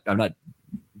thing. I'm not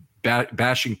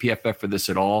bashing PFF for this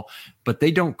at all, but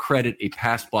they don't credit a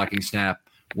pass blocking snap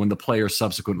when the player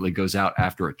subsequently goes out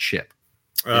after a chip.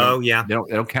 They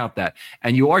don't count that.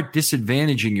 And you are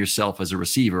disadvantaging yourself as a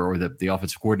receiver, or the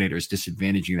offensive coordinator is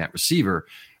disadvantaging that receiver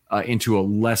into a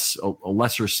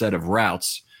lesser set of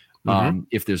routes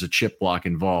if there's a chip block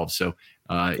involved. So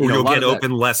you'll get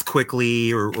open less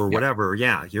quickly or whatever.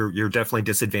 Yeah, you're definitely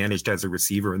disadvantaged as a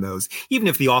receiver in those, even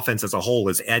if the offense as a whole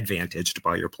is advantaged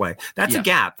by your play. That's a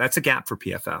gap. That's a gap for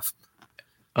PFF.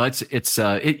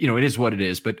 It is what it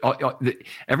is, but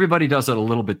everybody does it a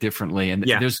little bit differently, and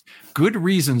there's good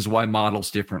reasons why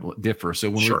models differ. So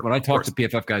when I talk to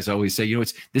PFF guys, I always say,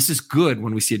 this is good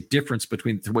when we see a difference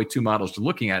between the way two models are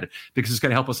looking at it, because it's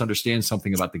going to help us understand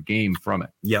something about the game from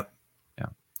it. Yep. Yeah.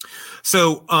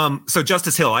 So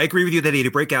Justice Hill, I agree with you that he had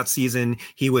a breakout season.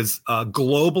 He was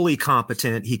globally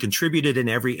competent. He contributed in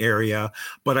every area,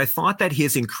 but I thought that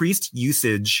his increased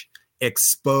usage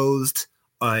exposed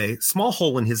a small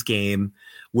hole in his game,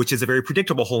 which is a very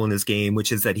predictable hole in his game,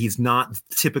 which is that he's not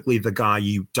typically the guy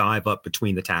you dive up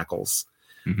between the tackles.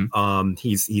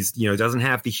 He's doesn't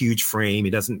have the huge frame.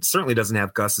 He certainly doesn't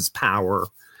have Gus's power.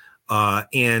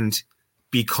 And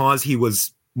because he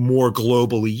was more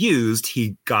globally used,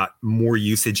 he got more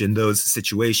usage in those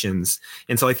situations.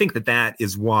 And so I think that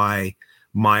is why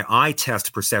my eye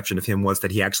test perception of him was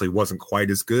that he actually wasn't quite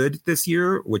as good this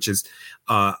year, which is,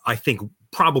 I think,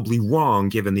 probably wrong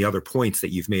given the other points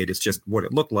that you've made. It's just what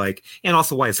it looked like, and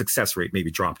also why his success rate maybe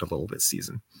dropped a little this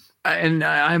season. And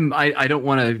I don't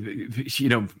want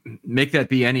to, make that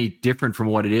be any different from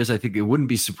what it is. I think it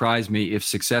wouldn't surprise me if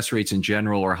success rates in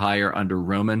general are higher under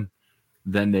Roman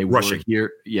than they were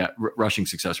here. Yeah, rushing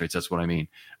success rates. That's what I mean.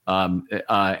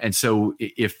 And so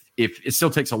if it still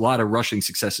takes a lot of rushing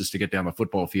successes to get down the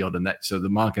football field, and so the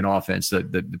Monken offense,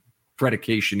 the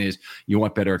predication is you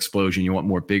want better explosion, you want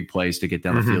more big plays to get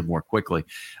down the field more quickly.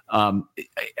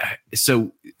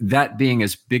 So that being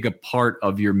as big a part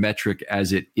of your metric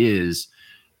as it is,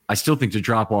 I still think the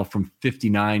drop off from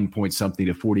 59 point something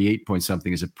to 48 point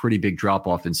something is a pretty big drop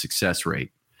off in success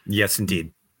rate. Yes,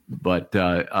 indeed. But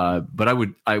I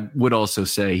would also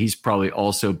say he's probably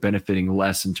also benefiting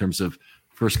less in terms of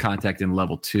first contact in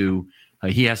level 2.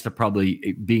 He has to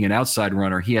probably, being an outside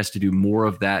runner, he has to do more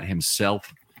of that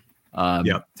himself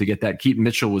to get that. Keaton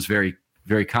Mitchell was very,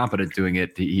 very competent doing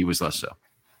it. He was less so.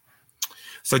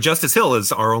 So Justice Hill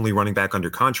is our only running back under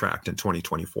contract in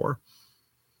 2024.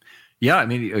 Yeah, I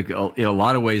mean, in a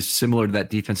lot of ways, similar to that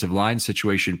defensive line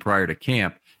situation prior to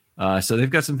camp. So they've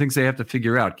got some things they have to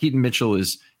figure out. Keaton Mitchell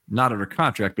is not under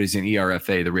contract, but he's an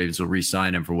ERFA. The Ravens will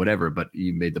re-sign him for whatever. But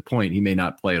you made the point. He may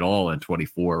not play at all in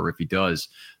 24, or if he does,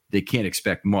 they can't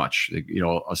expect much.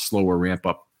 A slower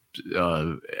ramp-up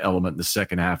element in the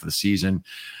second half of the season.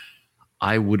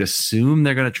 I would assume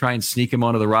they're going to try and sneak him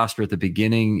onto the roster at the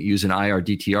beginning, use an IR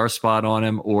DTR spot on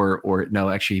him, or no,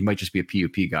 actually, he might just be a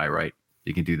PUP guy, right?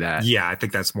 You can do that. Yeah, I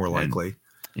think that's more likely.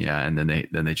 And then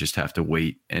they just have to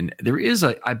wait. And there is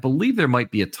I believe there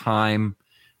might be a time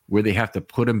where they have to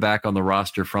put him back on the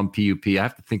roster from PUP. I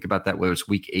have to think about that, whether it's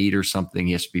week 8 or something.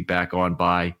 He has to be back on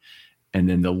by, and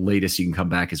then the latest he can come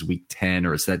back is week 10,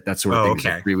 or it's that sort of thing.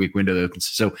 Okay. It's a 3-week window.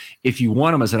 So if you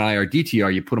want him as an IR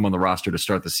DTR, you put him on the roster to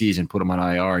start the season, put him on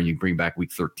IR, and you bring back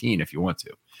week 13 if you want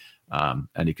to.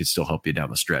 And he could still help you down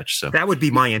the stretch. So that would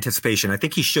be my anticipation. I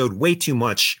think he showed way too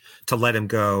much to let him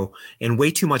go, and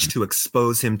way too much to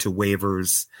expose him to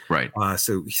waivers. Right.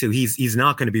 So he's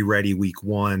not going to be ready week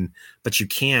 1, but you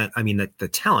can't. I mean, the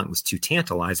talent was too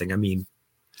tantalizing. I mean,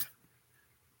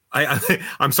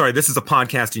 I'm sorry, this is a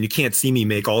podcast and you can't see me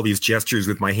make all these gestures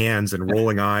with my hands and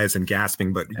rolling eyes and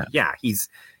gasping, but yeah, he's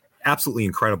absolutely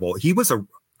incredible. He was a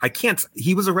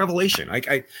revelation.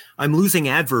 I'm losing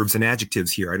adverbs and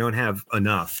adjectives here. I don't have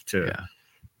enough to. Yeah.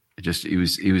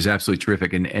 He was absolutely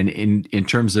terrific. And in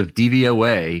terms of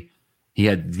DVOA, he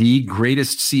had the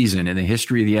greatest season in the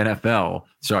history of the NFL.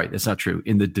 Sorry, that's not true.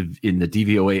 In the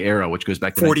DVOA era, which goes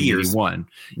back to 40 years.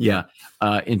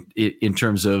 1981. In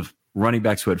terms of running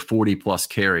backs who had 40 plus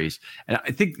carries. And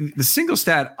I think the single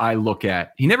stat I look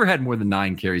at, he never had more than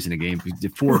 9 carries in a game. He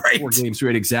did four games where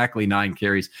he had exactly 9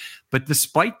 carries. But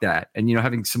despite that, and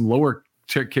having some lower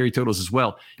carry totals as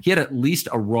well, he had at least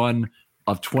a run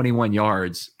of 21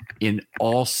 yards in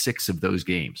all 6 of those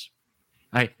games.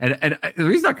 And the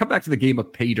reason I come back to the game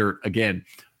of pay dirt again,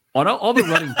 on all the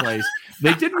running plays,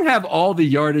 they didn't have all the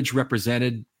yardage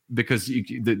represented, because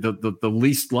the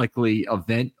least likely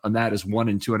event on that is 1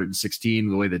 in 216,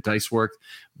 the way the dice worked.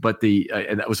 But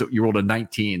and that was, you rolled a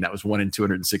 19, that was 1 in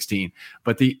 216.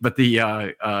 But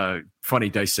the funny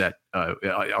dice set,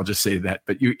 I'll just say that.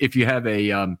 But if you have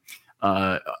a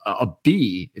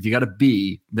B, if you got a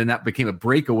B, then that became a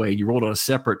breakaway. You rolled on a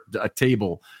separate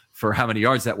table for how many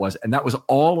yards that was. And that was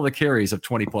all of the carries of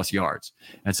 20 plus yards.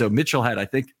 And so Mitchell had, I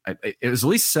think it was at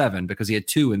least 7, because he had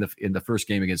 2 in the first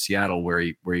game against Seattle where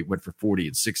he went for 40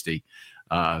 and 60.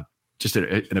 Just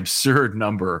an absurd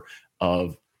number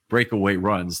of breakaway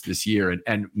runs this year,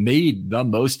 and made the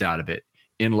most out of it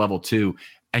in level 2.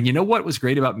 And you know what was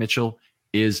great about Mitchell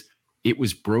is it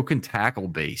was broken tackle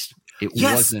based. It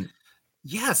wasn't.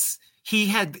 Yes. He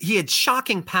had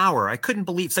shocking power. I couldn't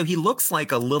believe. So he looks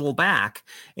like a little back,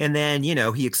 and then,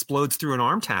 he explodes through an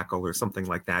arm tackle or something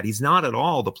like that. He's not at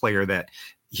all the player that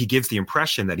he gives the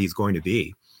impression that he's going to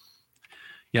be.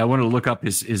 Yeah. I wanted to look up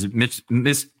his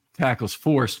missed tackles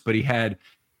forced, but he had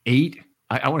 8.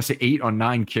 I want to say 8 on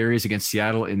 9 carries against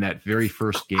Seattle in that very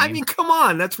first game. I mean, come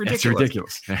on, that's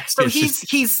ridiculous. So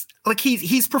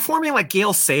he's performing like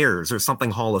Gale Sayers or something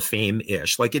Hall of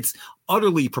Fame-ish. Like, it's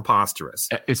utterly preposterous.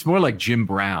 It's more like Jim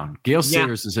Brown. Gale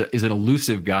Sayers is an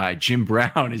elusive guy. Jim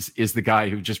Brown is the guy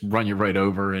who just run you right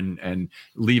over and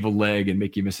leave a leg and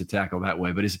make you miss a tackle that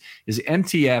way. But his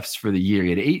MTFs for the year,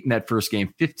 he had 8 in that first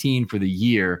game, 15 for the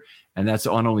year, and that's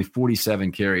on only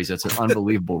 47 carries. That's an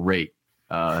unbelievable rate.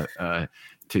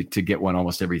 to get one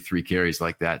almost every 3 carries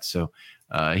like that. So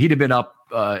he'd have been up.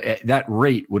 That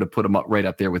rate would have put him up right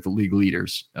up there with the league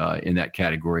leaders in that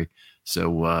category.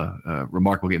 So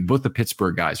remarkable game. Both the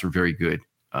Pittsburgh guys were very good.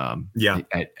 At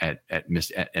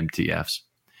MTFs.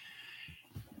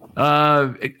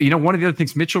 One of the other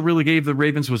things Mitchell really gave the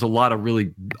Ravens was a lot of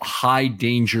really high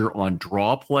danger on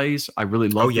draw plays. I really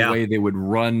love the way they would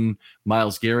run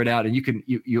Myles Garrett out, and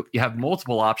you have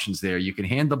multiple options there. You can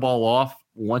hand the ball off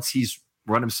once he's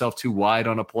run himself too wide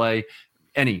on a play.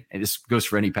 And this goes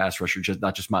for any pass rusher,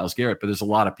 not just Myles Garrett, but there's a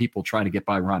lot of people trying to get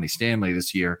by Ronnie Stanley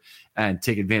this year and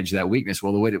take advantage of that weakness.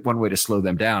 Well, one way to slow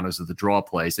them down is with the draw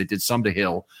plays. They did some to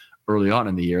Hill early on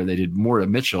in the year. They did more to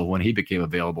Mitchell when he became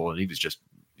available, and he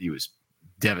was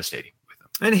devastating with them.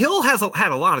 And Hill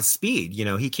had a lot of speed.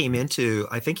 He came into,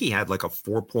 I think he had like a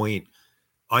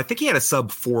I think he had a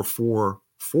sub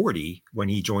 4.40 when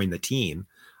he joined the team.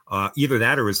 Either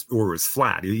that or was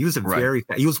flat. He was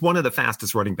he was one of the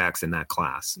fastest running backs in that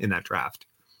class, in that draft.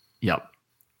 Yep.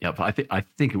 I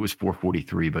think it was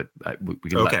 4.43, but we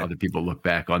can let other people look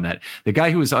back on that. The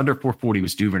guy who was under 4.40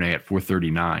 was Duvernay at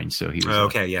 4.39. So he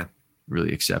was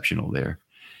really exceptional there.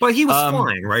 But he was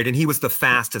flying, right? And he was the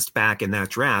fastest back in that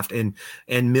draft. And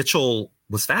Mitchell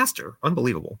was faster.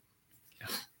 Unbelievable. Yeah.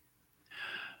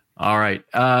 All right.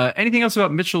 Anything else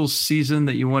about Mitchell's season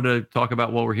that you want to talk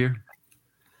about while we're here?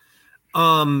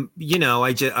 I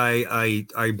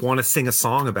want to sing a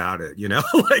song about it,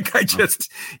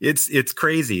 it's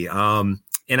crazy. And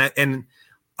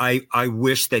I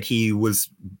wish that he was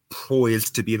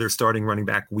poised to be their starting running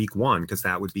back week 1, because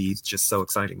that would be just so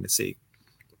exciting to see.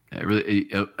 Really,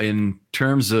 in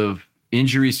terms of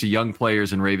injuries to young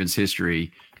players in Ravens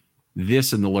history,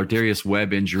 this and the Lardarius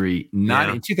Webb injury,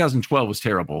 in 2012 was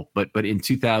terrible, but in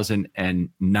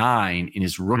 2009 in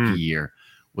his rookie year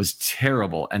was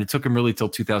terrible. And it took him really till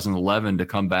 2011 to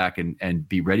come back and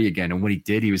be ready again. And when he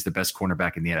did, he was the best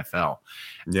cornerback in the NFL.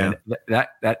 Yeah. And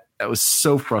that was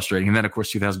so frustrating. And then of course,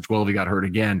 2012, he got hurt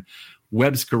again.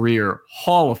 Webb's career,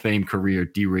 Hall of Fame career,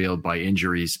 derailed by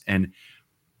injuries. And,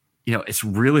 it's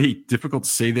really difficult to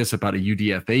say this about a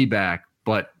UDFA back,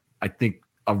 but I think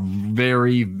a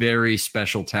very, very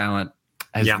special talent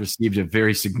has received a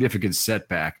very significant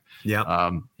setback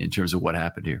in terms of what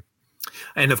happened here.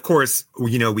 And of course,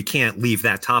 we can't leave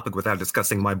that topic without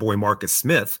discussing my boy Marcus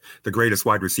Smith, the greatest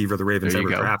wide receiver the Ravens ever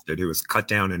drafted, who was cut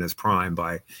down in his prime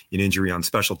by an injury on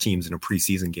special teams in a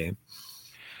preseason game.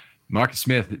 Marcus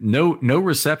Smith, no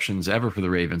receptions ever for the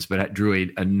Ravens, but drew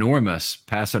an enormous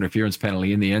pass interference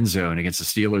penalty in the end zone against the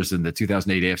Steelers in the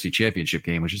 2008 AFC Championship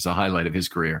game, which is the highlight of his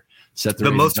career. Set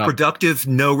the most productive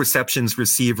no receptions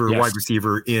wide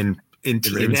receiver in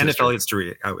NFL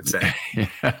history, I would say.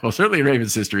 Well, certainly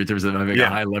Ravens history in terms of having a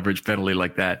high leverage penalty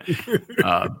like that.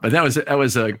 But that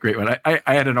was a great one. I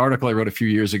had an article I wrote a few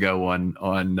years ago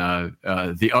on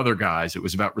the other guys. It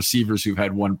was about receivers who've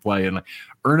had one play, and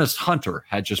Ernest Hunter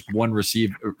had just one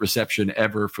reception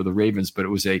ever for the Ravens, but it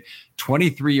was a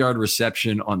 23-yard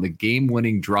reception on the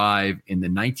game-winning drive in the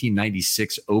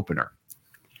 1996 opener.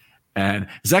 And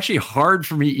it's actually hard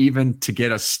for me even to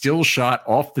get a still shot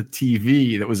off the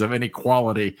TV that was of any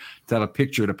quality to have a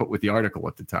picture to put with the article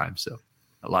at the time. So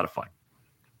a lot of fun.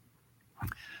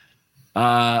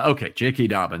 Okay, J.K.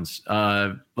 Dobbins.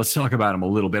 Let's talk about him a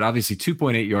little bit. Obviously,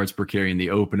 2.8 yards per carry in the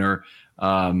opener.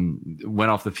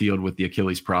 Went off the field with the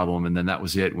Achilles problem, and then that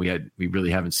was it. We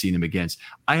really haven't seen him again.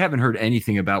 I haven't heard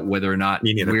anything about whether or not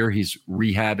where he's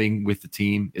rehabbing with the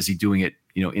team. Is he doing it,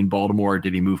 in Baltimore? Or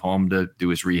did he move home to do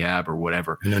his rehab or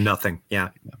whatever? No, nothing. Yeah.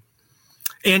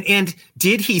 And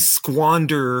did he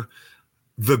squander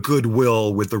the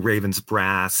goodwill with the Ravens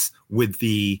brass with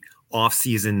the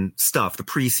off-season stuff, the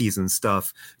preseason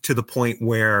stuff, to the point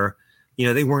where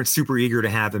they weren't super eager to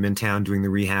have him in town doing the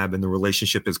rehab, and the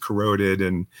relationship is corroded?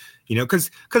 And,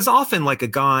 because often like a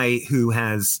guy who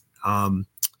has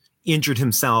injured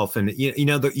himself, and,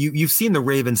 you've seen the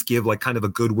Ravens give like kind of a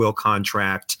goodwill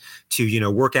contract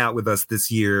to, work out with us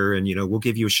this year, and, we'll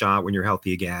give you a shot when you're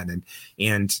healthy again.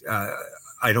 And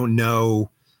I don't know.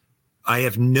 I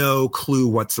have no clue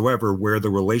whatsoever where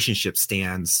the relationship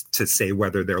stands to say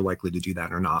whether they're likely to do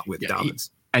that or not with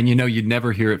Dobbins. And you'd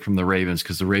never hear it from the Ravens,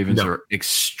 because the Ravens are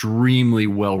extremely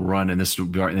well run in this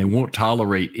regard, and they won't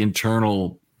tolerate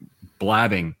internal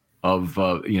blabbing of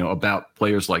about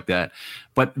players like that.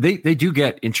 But they do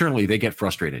get internally, they get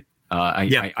frustrated.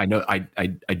 I know I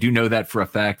do know that for a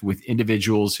fact with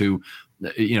individuals who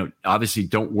obviously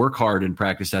don't work hard in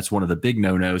practice. That's one of the big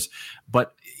no-nos.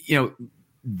 But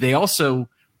they also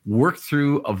worked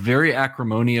through a very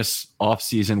acrimonious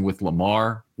offseason with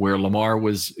Lamar, where Lamar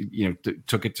was,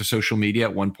 took it to social media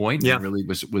at one point and really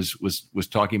was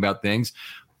talking about things.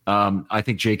 I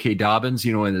think J.K. Dobbins,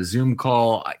 in a Zoom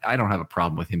call, I don't have a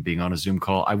problem with him being on a Zoom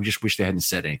call. I just wish they hadn't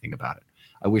said anything about it.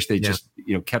 I wish they just,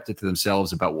 kept it to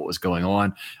themselves about what was going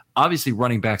on. Obviously,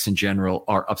 running backs in general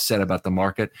are upset about the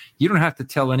market. You don't have to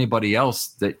tell anybody else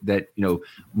that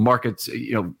markets,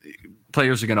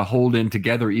 players are going to hold in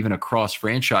together even across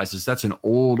franchises. That's an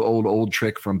old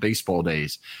trick from baseball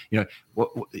days.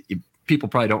 People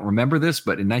probably don't remember this,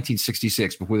 but in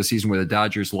 1966, before the season where the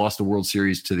Dodgers lost the World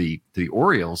Series to the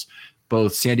Orioles,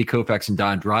 both Sandy Koufax and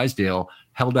Don Drysdale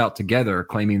held out together,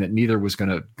 claiming that neither was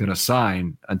going to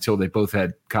sign until they both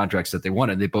had contracts that they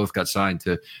wanted. They both got signed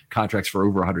to contracts for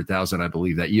over $100,000, I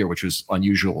believe, that year, which was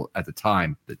unusual at the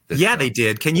time. They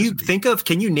did. Can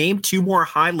you name two more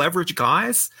high leverage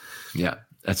guys? Yeah,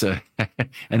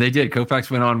 and they did. Koufax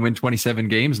went on win 27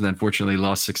 games, and then fortunately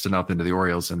lost 6-0 to the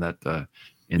Orioles in that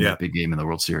big game in the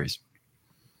World Series.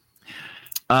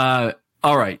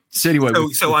 All right,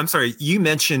 Citywide. So I'm sorry. You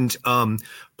mentioned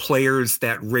players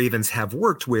that Ravens have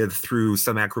worked with through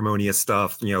some acrimonious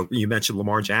stuff. You mentioned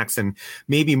Lamar Jackson.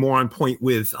 Maybe more on point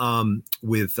with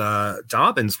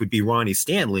Dobbins would be Ronnie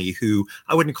Stanley, who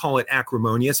I wouldn't call it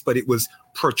acrimonious, but it was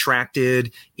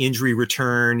protracted injury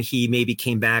return. He maybe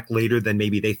came back later than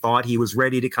maybe they thought he was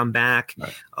ready to come back.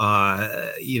 Right.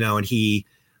 And he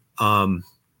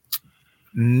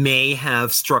may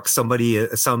have struck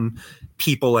some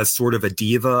people as sort of a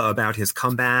diva about his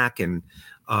comeback. And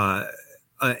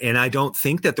I don't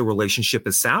think that the relationship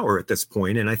is sour at this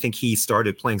point. And I think he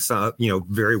started playing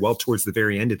very well towards the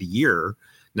very end of the year,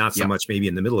 not so much maybe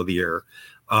in the middle of the year.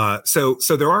 So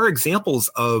there are examples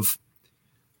of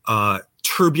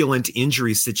turbulent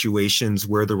injury situations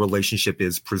where the relationship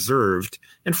is preserved.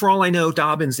 And for all I know,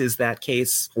 Dobbins is that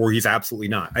case, or he's absolutely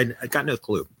not. I got no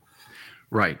clue.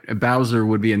 Right. Bowser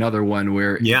would be another one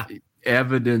where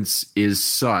evidence is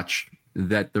such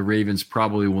that the Ravens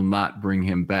probably will not bring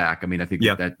him back. I mean, I think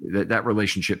that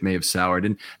relationship may have soured.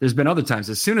 And there's been other times,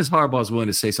 as soon as Harbaugh is willing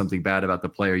to say something bad about the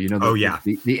player,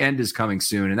 the end is coming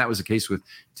soon. And that was the case with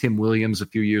Tim Williams a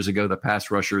few years ago, the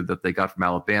pass rusher that they got from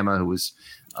Alabama, who was,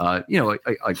 a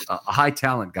high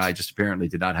talent guy, just apparently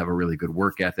did not have a really good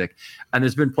work ethic. And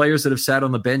there's been players that have sat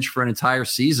on the bench for an entire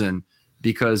season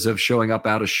because of showing up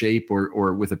out of shape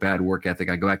or with a bad work ethic.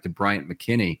 I go back to Bryant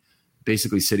McKinney,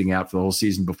 basically sitting out for the whole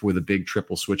season before the big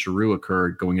triple switcheroo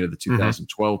occurred going into the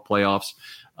 2012 playoffs.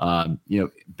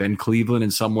 Ben Cleveland, in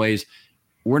some ways,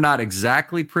 we're not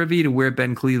exactly privy to where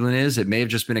Ben Cleveland is. It may have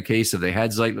just been a case of they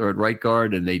had Zeitler at right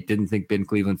guard and they didn't think Ben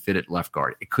Cleveland fit at left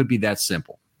guard. It could be that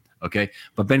simple. Okay.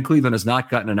 But Ben Cleveland has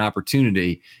not gotten an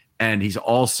opportunity, and he's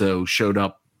also showed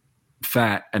up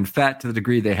fat to the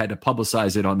degree they had to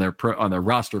publicize it on their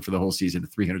roster for the whole season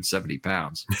at 370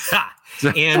 pounds.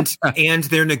 and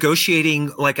they're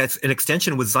negotiating like an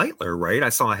extension with Zeitler, right? I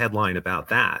saw a headline about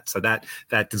that. So that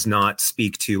does not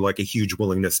speak to like a huge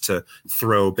willingness to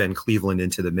throw Ben Cleveland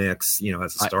into the mix,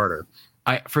 as a starter.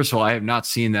 First of all, I have not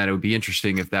seen that. It would be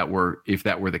interesting if that were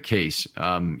the case.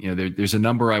 There's a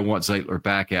number I want Zeitler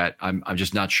back at. I'm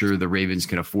just not sure the Ravens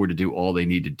can afford to do all they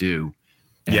need to do.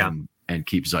 And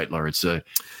keep Zeitler.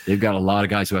 They've got a lot of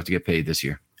guys who have to get paid this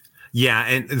year. Yeah,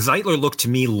 and Zeitler looked to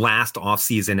me last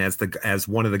offseason as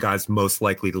one of the guys most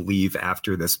likely to leave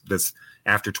after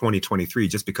after 2023,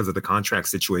 just because of the contract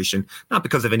situation, not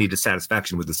because of any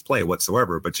dissatisfaction with his play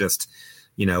whatsoever, but just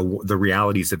the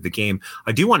realities of the game.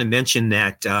 I do want to mention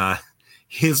that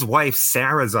his wife,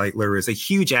 Sarah Zeitler, is a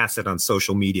huge asset on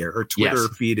social media. Her Twitter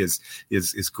feed is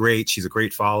great. She's a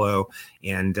great follow,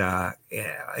 and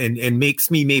makes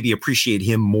me maybe appreciate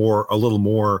him a little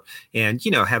more, and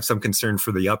have some concern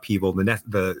for the upheaval,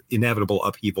 the inevitable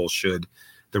upheaval should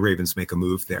the Ravens make a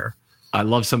move there. I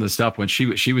love some of the stuff when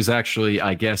she was actually,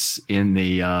 I guess, in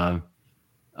the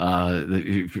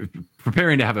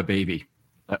preparing to have a baby.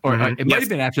 Or it might have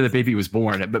been after the baby was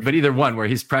born, but either one, where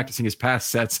he's practicing his pass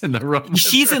sets in the room.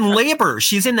 She's in labor.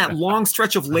 She's in that long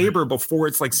stretch of labor before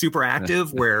it's like super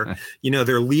active, where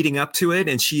they're leading up to it,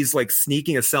 and she's like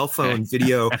sneaking a cell phone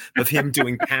video of him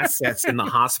doing pass sets in the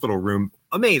hospital room.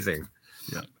 Amazing.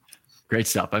 Yeah, great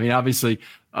stuff. I mean, obviously,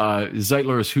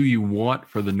 Zeitler is who you want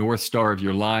for the North Star of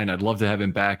your line. I'd love to have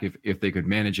him back if they could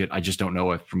manage it. I just don't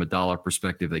know if, from a dollar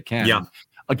perspective, they can. Yeah.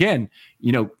 Again,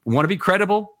 want to be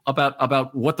credible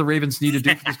about what the Ravens need to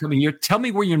do for this coming year. Tell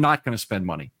me where you're not going to spend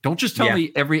money. Don't just tell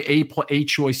me every A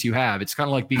choice you have. It's kind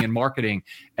of like being in marketing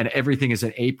and everything is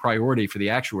an A priority for the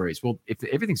actuaries. Well, if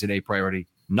everything's an A priority,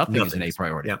 nothing is an A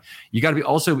priority. Yeah. You got to be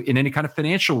also in any kind of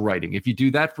financial writing. If you do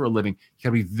that for a living, you got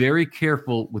to be very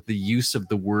careful with the use of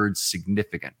the word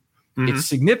significant. Mm-hmm. It's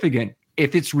significant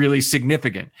if it's really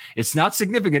significant. It's not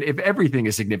significant if everything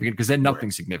is significant, because then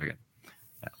nothing's significant.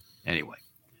 Yeah. Anyway.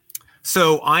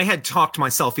 So I had talked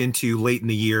myself into late in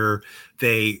the year,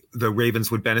 the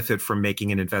Ravens would benefit from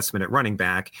making an investment at running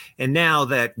back. And now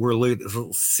that we're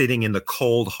sitting in the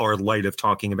cold, hard light of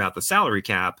talking about the salary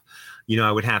cap,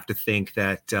 I would have to think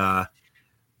that,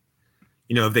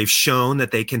 they've shown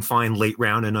that they can find late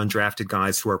round and undrafted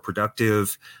guys who are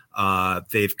productive.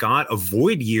 They've got a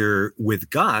void year with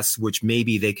Gus, which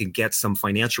maybe they could get some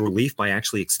financial relief by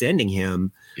actually extending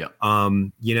him. Yeah.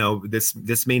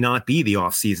 This may not be the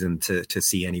offseason to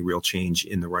see any real change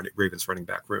in the Ravens running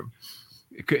back room.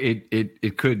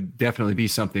 It could definitely be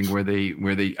something where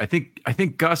they I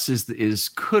think Gus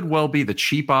could well be the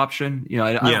cheap option.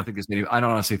 I don't think I don't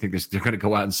honestly think they're going to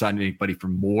go out and sign anybody for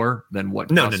more than what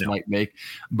Gus might make.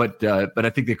 But I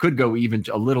think they could go even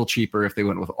a little cheaper if they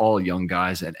went with all young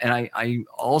guys. And I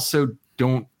also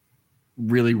don't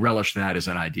really relish that as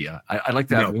an idea. I like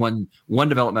to have one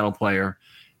developmental player,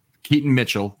 Keaton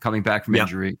Mitchell, coming back from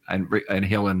injury, and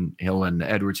Hill and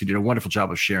Edwards, who did a wonderful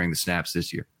job of sharing the snaps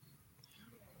this year.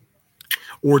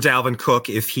 Or Dalvin Cook,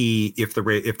 if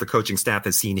the coaching staff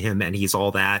has seen him and he's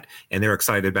all that, and they're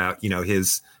excited about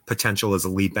his potential as a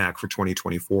lead back for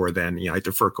 2024, then I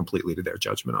defer completely to their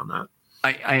judgment on that.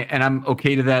 And I'm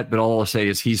okay to that, but all I'll say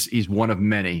is he's one of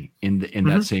many in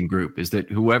that same group. Is that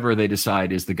whoever they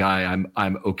decide is the guy,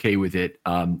 I'm okay with it.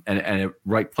 And a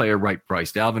right player, right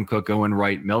price. Dalvin Cook, Owen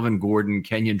Wright, Melvin Gordon,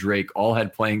 Kenyon Drake all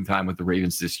had playing time with the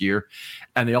Ravens this year,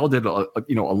 and they all did a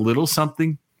little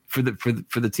something for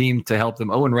the team to help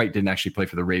them. Owen Wright didn't actually play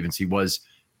for the Ravens. He was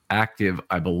active,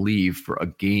 I believe, for a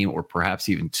game or perhaps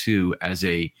even two as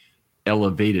a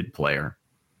elevated player.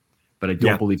 But I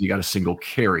don't believe he got a single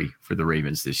carry for the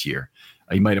Ravens this year.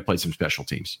 He might have played some special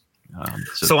teams.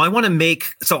 So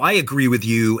I agree with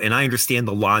you, and I understand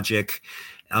the logic.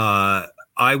 I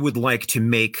would like to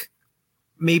make,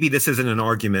 maybe this isn't an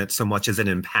argument so much as an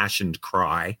impassioned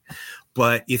cry,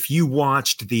 but if you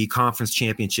watched the conference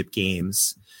championship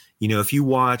games, if you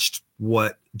watched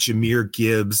what Jahmyr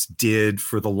Gibbs did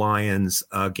for the Lions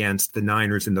against the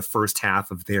Niners in the first half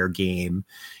of their game,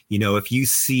 if you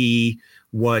see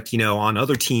what, on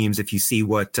other teams, if you see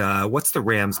what, what's the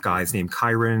Rams guy's name?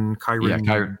 Kyron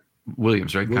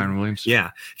Williams, right? Kyron Williams. Yeah.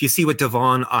 If you see what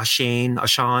Devon Achane,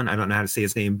 I don't know how to say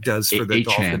his name, does for the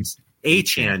Dolphins.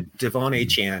 Devon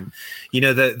Achane.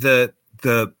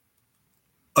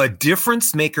 A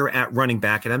difference maker at running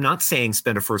back, and I'm not saying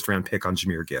spend a first round pick on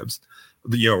Jahmyr Gibbs,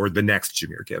 or the next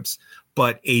Jahmyr Gibbs,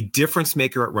 but a difference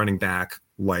maker at running back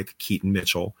like Keaton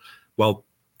Mitchell. Well,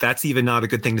 that's even not a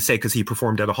good thing to say because he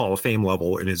performed at a Hall of Fame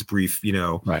level in his brief,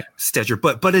 stature.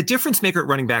 But a difference maker at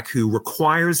running back who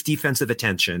requires defensive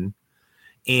attention,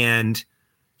 and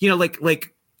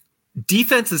like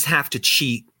defenses have to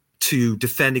cheat to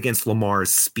defend against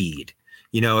Lamar's speed.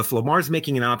 If Lamar's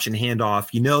making an option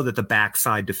handoff, that the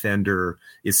backside defender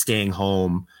is staying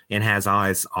home and has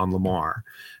eyes on Lamar.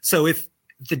 So if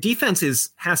the defense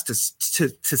has to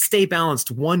stay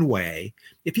balanced one way,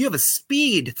 if you have a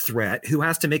speed threat who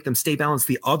has to make them stay balanced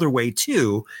the other way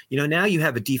too, now you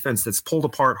have a defense that's pulled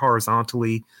apart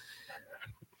horizontally.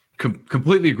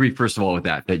 Completely agree, first of all, with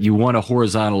that you want to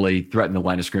horizontally threaten the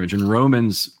line of scrimmage. And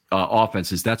Roman's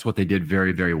offenses, that's what they did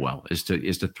very, very well, is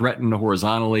to threaten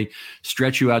horizontally,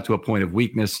 stretch you out to a point of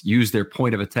weakness, use their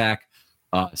point of attack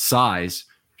size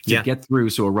to get through.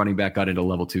 So a running back got into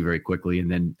level 2 very quickly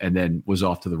and then was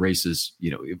off to the races,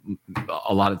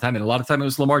 a lot of time. And a lot of time it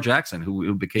was Lamar Jackson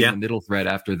who became the middle threat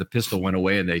after the pistol went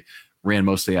away and they ran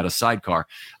mostly out of sidecar.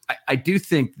 I do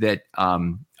think that,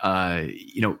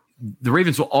 the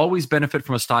Ravens will always benefit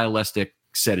from a stylistic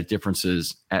set of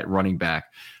differences at running back.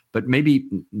 But maybe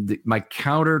my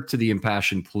counter to the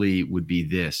impassioned plea would be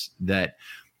this, that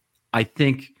I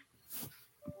think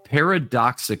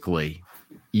paradoxically,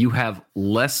 you have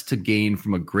less to gain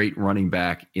from a great running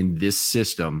back in this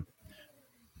system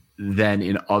than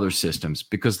in other systems,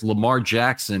 because Lamar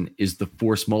Jackson is the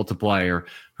force multiplier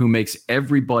who makes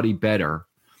everybody better.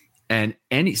 And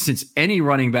since any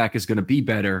running back is going to be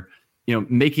better,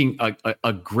 making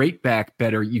a great back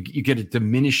better, you get a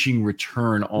diminishing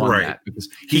return on that, because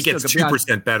he gets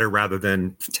 2% better rather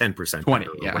than 10%, 20.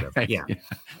 Yeah.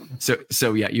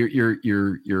 So you're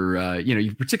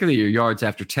particularly your yards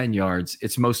after 10 yards,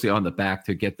 it's mostly on the back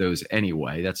to get those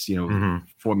anyway. That's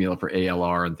formula for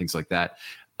ALR and things like that.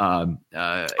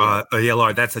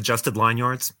 ALR, that's adjusted line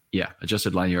yards. Yeah,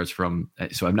 adjusted line yards from.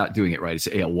 So I'm not doing it right. It's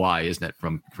ALY, isn't it?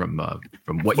 From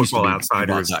what Football used to be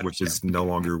Outsiders, which is no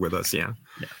longer with us. Yeah.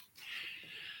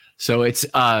 So it's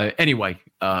anyway.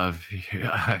 I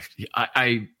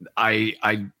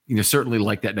certainly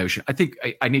like that notion. I think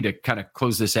I need to kind of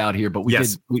close this out here, but we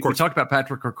talked about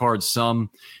Patrick Ricard some.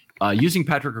 Using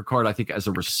Patrick Ricard, I think, as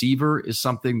a receiver is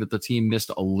something that the team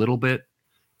missed a little bit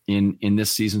in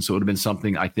this season. So it would have been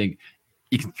something I think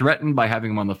you can threaten by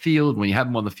having him on the field. When you have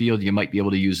him on the field, you might be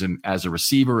able to use him as a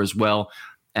receiver as well.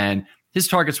 And his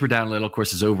targets were down a little. Of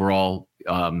course, his overall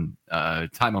time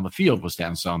on the field was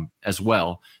down some as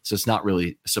well. So it's not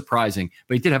really surprising.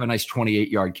 But he did have a nice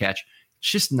 28-yard catch. It's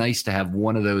just nice to have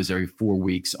one of those every 4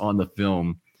 weeks on the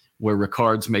film where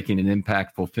Ricard's making an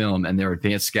impactful film, and their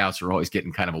advanced scouts are always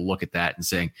getting kind of a look at that and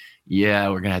saying, yeah,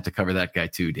 we're going to have to cover that guy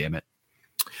too, damn it.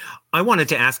 I wanted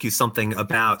to ask you something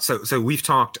about, so we've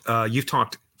talked, you've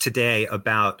talked today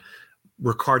about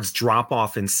Ricard's drop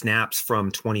off in snaps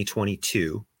from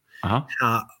 2022.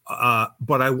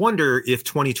 But I wonder if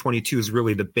 2022 is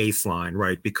really the baseline,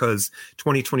 right? Because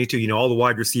 2022, all the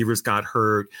wide receivers got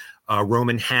hurt.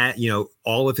 Roman had,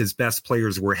 all of his best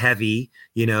players were heavy,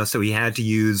 so he had to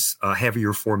use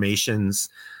heavier formations.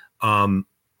 Were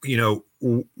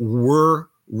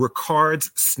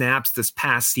Ricard's snaps this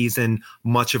past season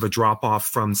much of a drop off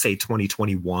from, say,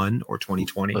 2021 or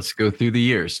 2020? Let's go through the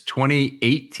years.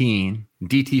 2018,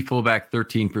 DT fullback,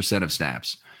 13% of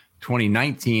snaps.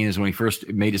 2019 is when he first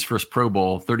made his first Pro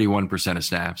Bowl, 31% of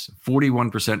snaps,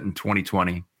 41% in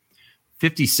 2020,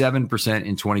 57%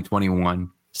 in 2021,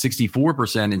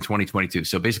 64% in 2022.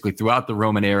 So basically throughout the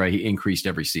Roman era, he increased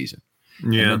every season.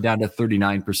 Yeah. And then down to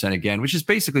 39% again, which is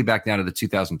basically back down to the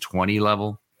 2020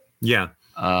 level. Yeah.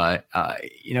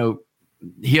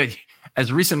 He had,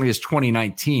 as recently as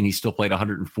 2019, he still played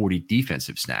 140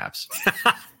 defensive snaps.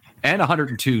 And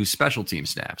 102 special team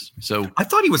snaps. So I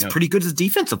thought he was pretty good as a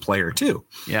defensive player too.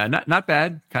 Yeah, not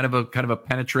bad. Kind of a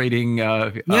penetrating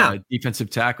defensive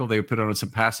tackle. They put on some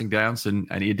passing downs, and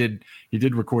he did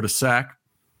record a sack.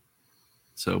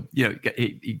 So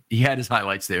he had his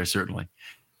highlights there certainly.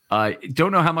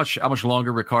 Don't know how much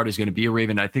longer Ricard is going to be a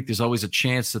Raven. I think there's always a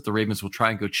chance that the Ravens will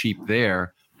try and go cheap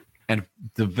there, and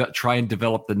try and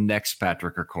develop the next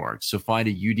Patrick Ricard. So find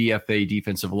a UDFA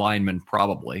defensive lineman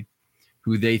probably,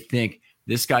 who they think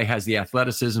this guy has the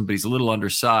athleticism, but he's a little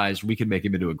undersized. We can make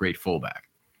him into a great fullback.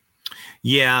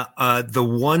 Yeah. The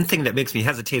one thing that makes me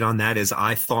hesitate on that is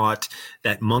I thought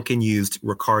that Monken used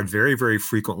Ricard very, very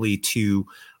frequently to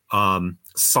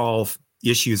solve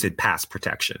issues in pass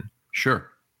protection. Sure.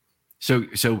 So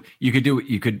you could do it.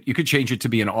 You could change it to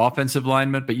be an offensive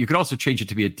lineman, but you could also change it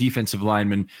to be a defensive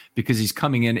lineman because he's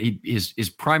coming in.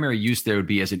 His primary use there would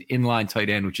be as an inline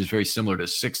tight end, which is very similar to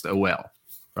sixth OL.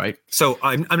 Right. So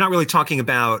I'm not really talking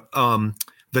about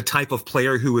the type of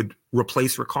player who would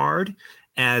replace Ricard,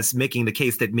 as making the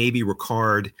case that maybe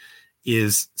Ricard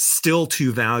is still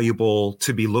too valuable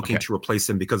to be looking to replace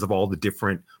him because of all the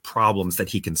different problems that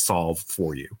he can solve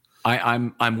for you.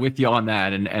 I'm with you on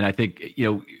that. And I think,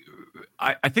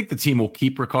 I think the team will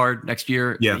keep Ricard next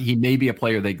year. Yeah. He may be a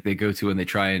player they go to and they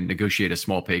try and negotiate a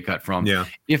small pay cut from. Yeah.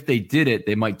 If they did it,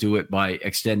 they might do it by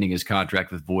extending his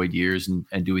contract with void years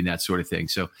and doing that sort of thing.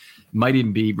 So it might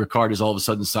even be Ricard is all of a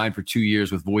sudden signed for 2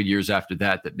 years with void years after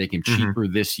that make him cheaper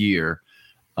this year,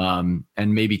 and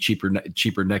maybe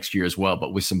cheaper next year as well,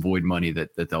 but with some void money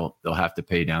that they'll have to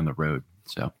pay down the road.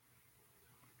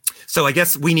 So I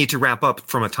guess we need to wrap up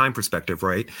from a time perspective,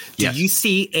 right? Do you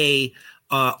see a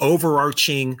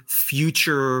overarching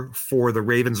future for the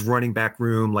Ravens running back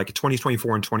room, like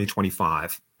 2024 and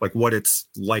 2025, like what it's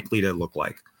likely to look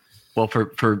like? Well,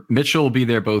 for Mitchell will be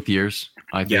there both years,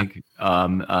 I think.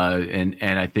 And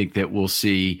I think that we'll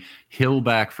see Hill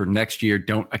back for next year.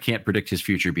 I can't predict his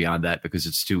future beyond that because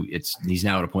he's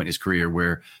now at a point in his career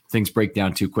where things break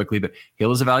down too quickly, but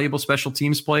Hill is a valuable special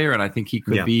teams player. And I think he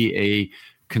could be a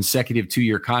consecutive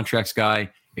 2-year contracts guy.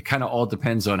 It kind of all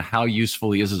depends on how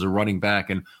useful he is as a running back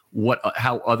and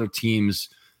how other teams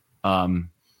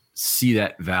see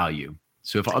that value.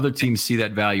 So if other teams see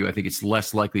that value, I think it's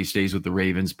less likely he stays with the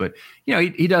Ravens. But,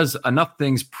 he does enough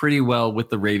things pretty well with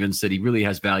the Ravens that he really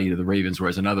has value to the Ravens,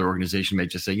 whereas another organization may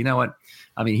just say, you know what?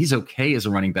 I mean, he's okay as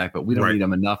a running back, but we don't need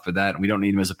him enough for that. And we don't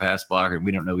need him as a pass blocker. And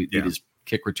we don't need his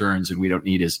kick returns, and we don't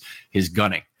need his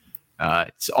gunning.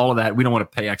 It's all of that. We don't want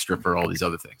to pay extra for all these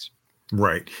other things.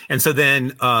 Right. And so then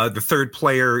the third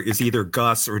player is either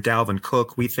Gus or Dalvin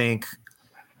Cook, we think.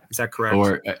 Is that correct?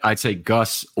 Or I'd say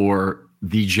Gus or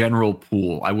the general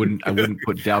pool. I wouldn't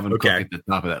put Dalvin Cook at the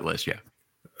top of that list. Yeah.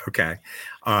 Okay.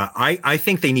 I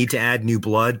think they need to add new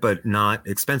blood, but not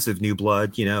expensive new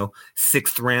blood,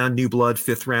 6th round new blood,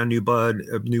 5th round new blood,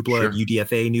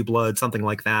 UDFA new blood, something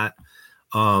like that.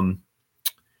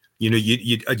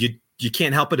 You you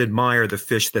can't help but admire the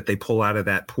fish that they pull out of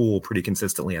that pool pretty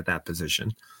consistently at that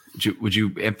position. Would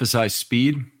you emphasize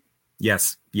speed?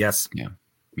 Yes. Yeah,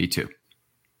 me too.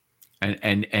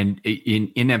 And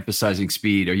in emphasizing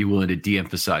speed, are you willing to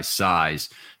de-emphasize size,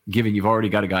 given you've already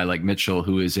got a guy like Mitchell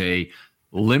who is a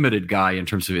limited guy in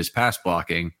terms of his pass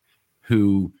blocking,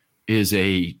 who is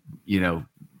a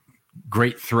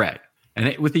great threat?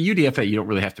 And with the UDFA, you don't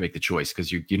really have to make the choice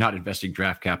because you're not investing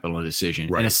draft capital in a decision.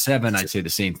 Right. And a 7, I'd say the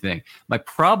same thing. My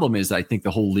problem is I think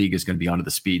the whole league is going to be onto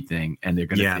the speed thing, and they're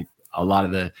going to be a lot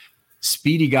of the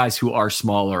speedy guys who are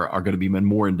smaller are going to be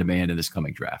more in demand in this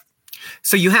coming draft.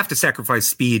 So you have to sacrifice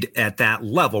speed at that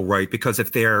level, right? Because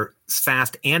if they're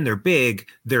fast and they're big,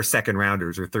 they're second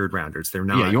rounders or third rounders. They're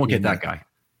not. Yeah, you won't get that guy.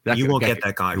 You won't get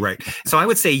that guy, right? So I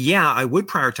would say, I would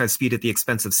prioritize speed at the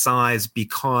expense of size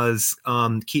because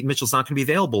Keaton Mitchell's not going to be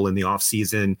available in the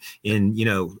offseason, in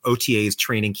OTAs,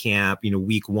 training camp,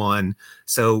 week 1.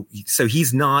 So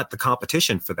he's not the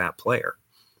competition for that player.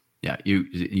 Yeah,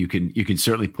 you can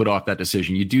certainly put off that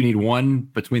decision. You do need one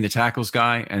between the tackles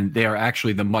guy, and they are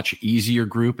actually the much easier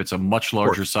group. It's a much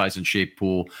larger size and shape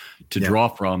pool to draw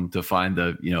from to find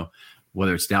the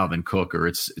whether it's Dalvin Cook or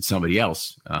it's somebody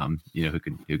else who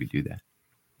could do that.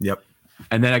 Yep.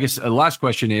 And then I guess the last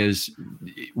question is,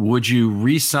 would you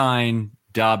re-sign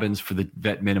Dobbins for the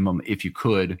vet minimum if you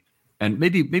could, and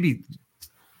maybe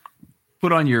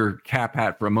put on your cap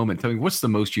hat for a moment. Tell me, what's the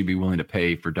most you'd be willing to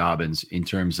pay for Dobbins in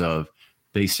terms of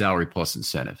base salary plus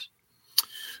incentives?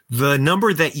 The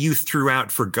number that you threw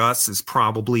out for Gus is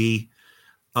probably,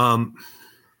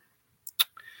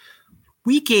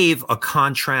 we gave a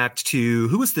contract to,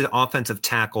 who was the offensive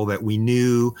tackle that we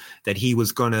knew that he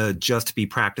was going to just be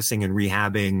practicing and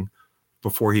rehabbing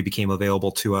before he became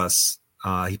available to us.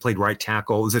 He played right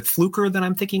tackle. Is it Fluker that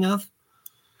I'm thinking of?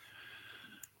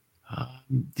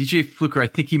 DJ Fluker, I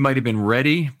think he might have been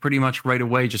ready pretty much right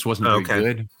away. Just wasn't very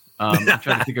good. I'm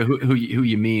trying to think of who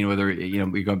you mean. Whether you're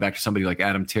going back to somebody like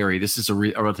Adam Terry. This is a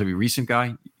relatively recent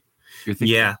guy. You're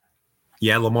thinking,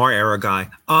 Lamar era guy.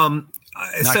 Not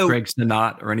Greg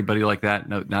Snott or anybody like that.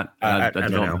 No, not. I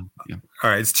don't know. Yeah. All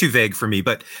right, it's too vague for me.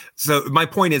 But so my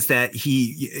point is that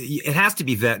it has to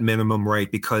be vet minimum, right?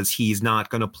 Because he's not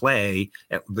going to play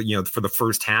for the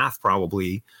first half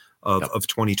probably of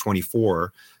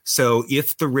 2024. So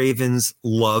if the Ravens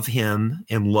love him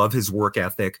and love his work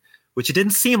ethic, which it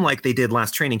didn't seem like they did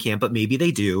last training camp, but maybe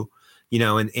they do,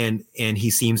 and he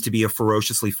seems to be a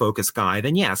ferociously focused guy,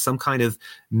 then some kind of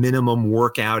minimum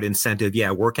workout incentive.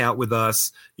 Yeah, work out with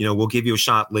us. We'll give you a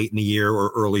shot late in the year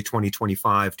or early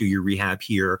 2025. Do your rehab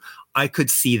here. I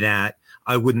could see that.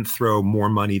 I wouldn't throw more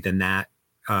money than that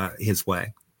his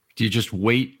way. Do you just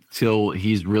wait till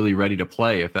he's really ready to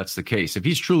play? If that's the case, if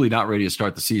he's truly not ready to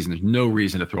start the season, there's no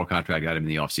reason to throw a contract at him in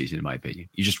the offseason, in my opinion.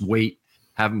 You just wait,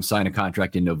 have him sign a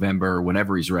contract in November or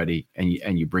whenever he's ready, and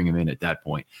you bring him in at that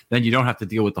point. Then you don't have to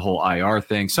deal with the whole IR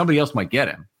thing. Somebody else might get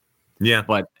him. Yeah.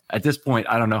 But at this point,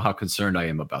 I don't know how concerned I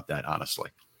am about that, honestly.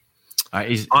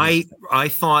 I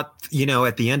thought,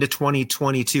 at the end of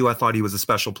 2022, I thought he was a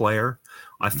special player.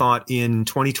 I thought in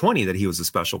 2020 that he was a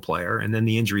special player, and then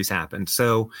the injuries happened.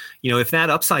 So, if that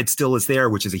upside still is there,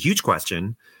 which is a huge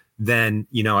question, then,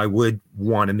 I would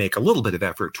want to make a little bit of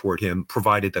effort toward him,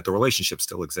 provided that the relationship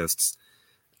still exists.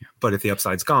 Yeah. But if the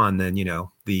upside's gone, then,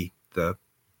 the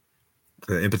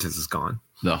impetus is gone.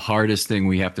 The hardest thing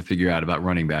we have to figure out about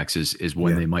running backs is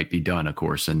when they might be done, of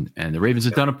course. And the Ravens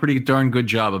have done a pretty darn good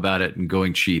job about it and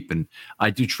going cheap. And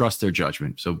I do trust their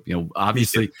judgment. So,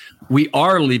 obviously we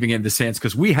are leaving it in the sands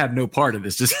because we have no part of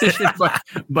this decision.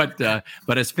 but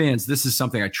as fans, this is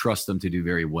something I trust them to do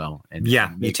very well. And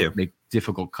me too. Make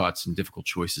difficult cuts and difficult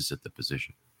choices at the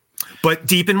position. But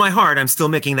deep in my heart, I'm still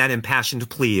making that impassioned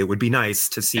plea. It would be nice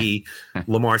to see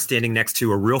Lamar standing next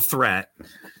to a real threat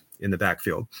in the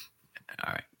backfield.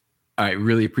 All right.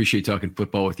 Really appreciate talking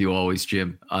football with you always,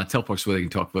 Jim. Tell folks where they can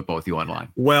talk football with you online.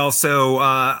 Well, so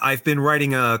I've been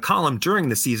writing a column during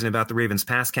the season about the Ravens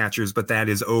pass catchers, but that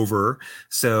is over.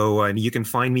 So you can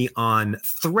find me on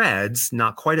Threads,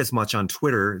 not quite as much on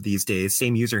Twitter these days,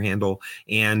 same user handle,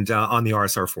 and on the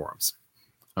RSR forums.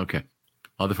 Okay.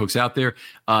 Other folks out there,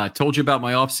 told you about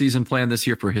my off-season plan this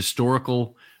year for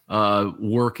historical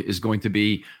work is going to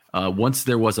be once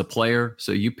there was a player.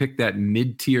 So you pick that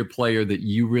mid-tier player that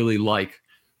you really like,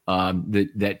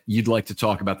 that you'd like to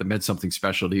talk about that meant something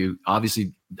special to you.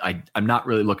 Obviously, I'm not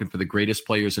really looking for the greatest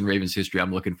players in Ravens history.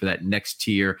 I'm looking for that next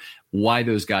tier, why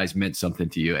those guys meant something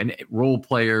to you. And role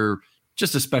player,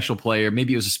 just a special player.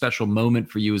 Maybe it was a special moment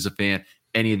for you as a fan.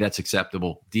 Any of that's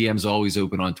acceptable. DM's always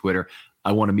open on Twitter.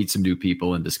 I want to meet some new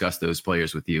people and discuss those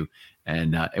players with you,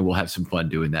 and we'll have some fun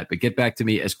doing that. But get back to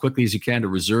me as quickly as you can to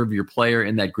reserve your player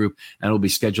in that group, and we'll be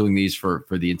scheduling these for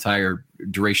the entire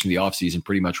duration of the offseason,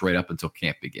 pretty much right up until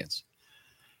camp begins.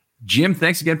 Jim,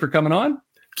 thanks again for coming on.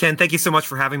 Ken, thank you so much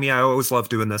for having me. I always love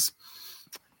doing this.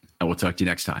 And we'll talk to you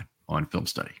next time on Film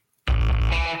Study.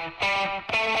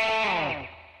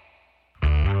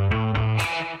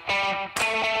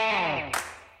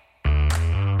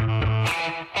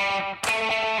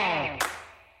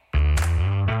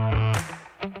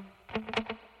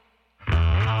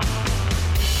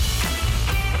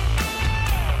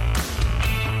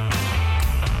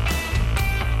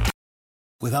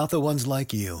 Without the ones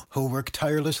like you, who work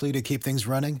tirelessly to keep things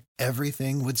running,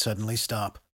 everything would suddenly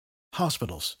stop.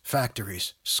 Hospitals,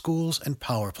 factories, schools, and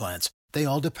power plants, they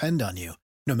all depend on you.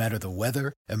 No matter the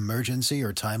weather, emergency,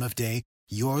 or time of day,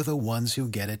 you're the ones who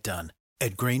get it done.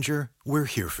 At Grainger, we're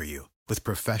here for you with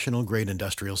professional-grade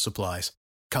industrial supplies.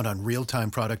 Count on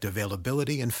real-time product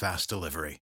availability and fast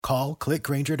delivery. Call, click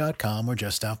Grainger.com, or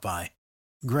just stop by.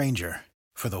 Grainger,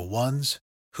 for the ones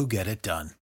who get it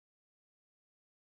done.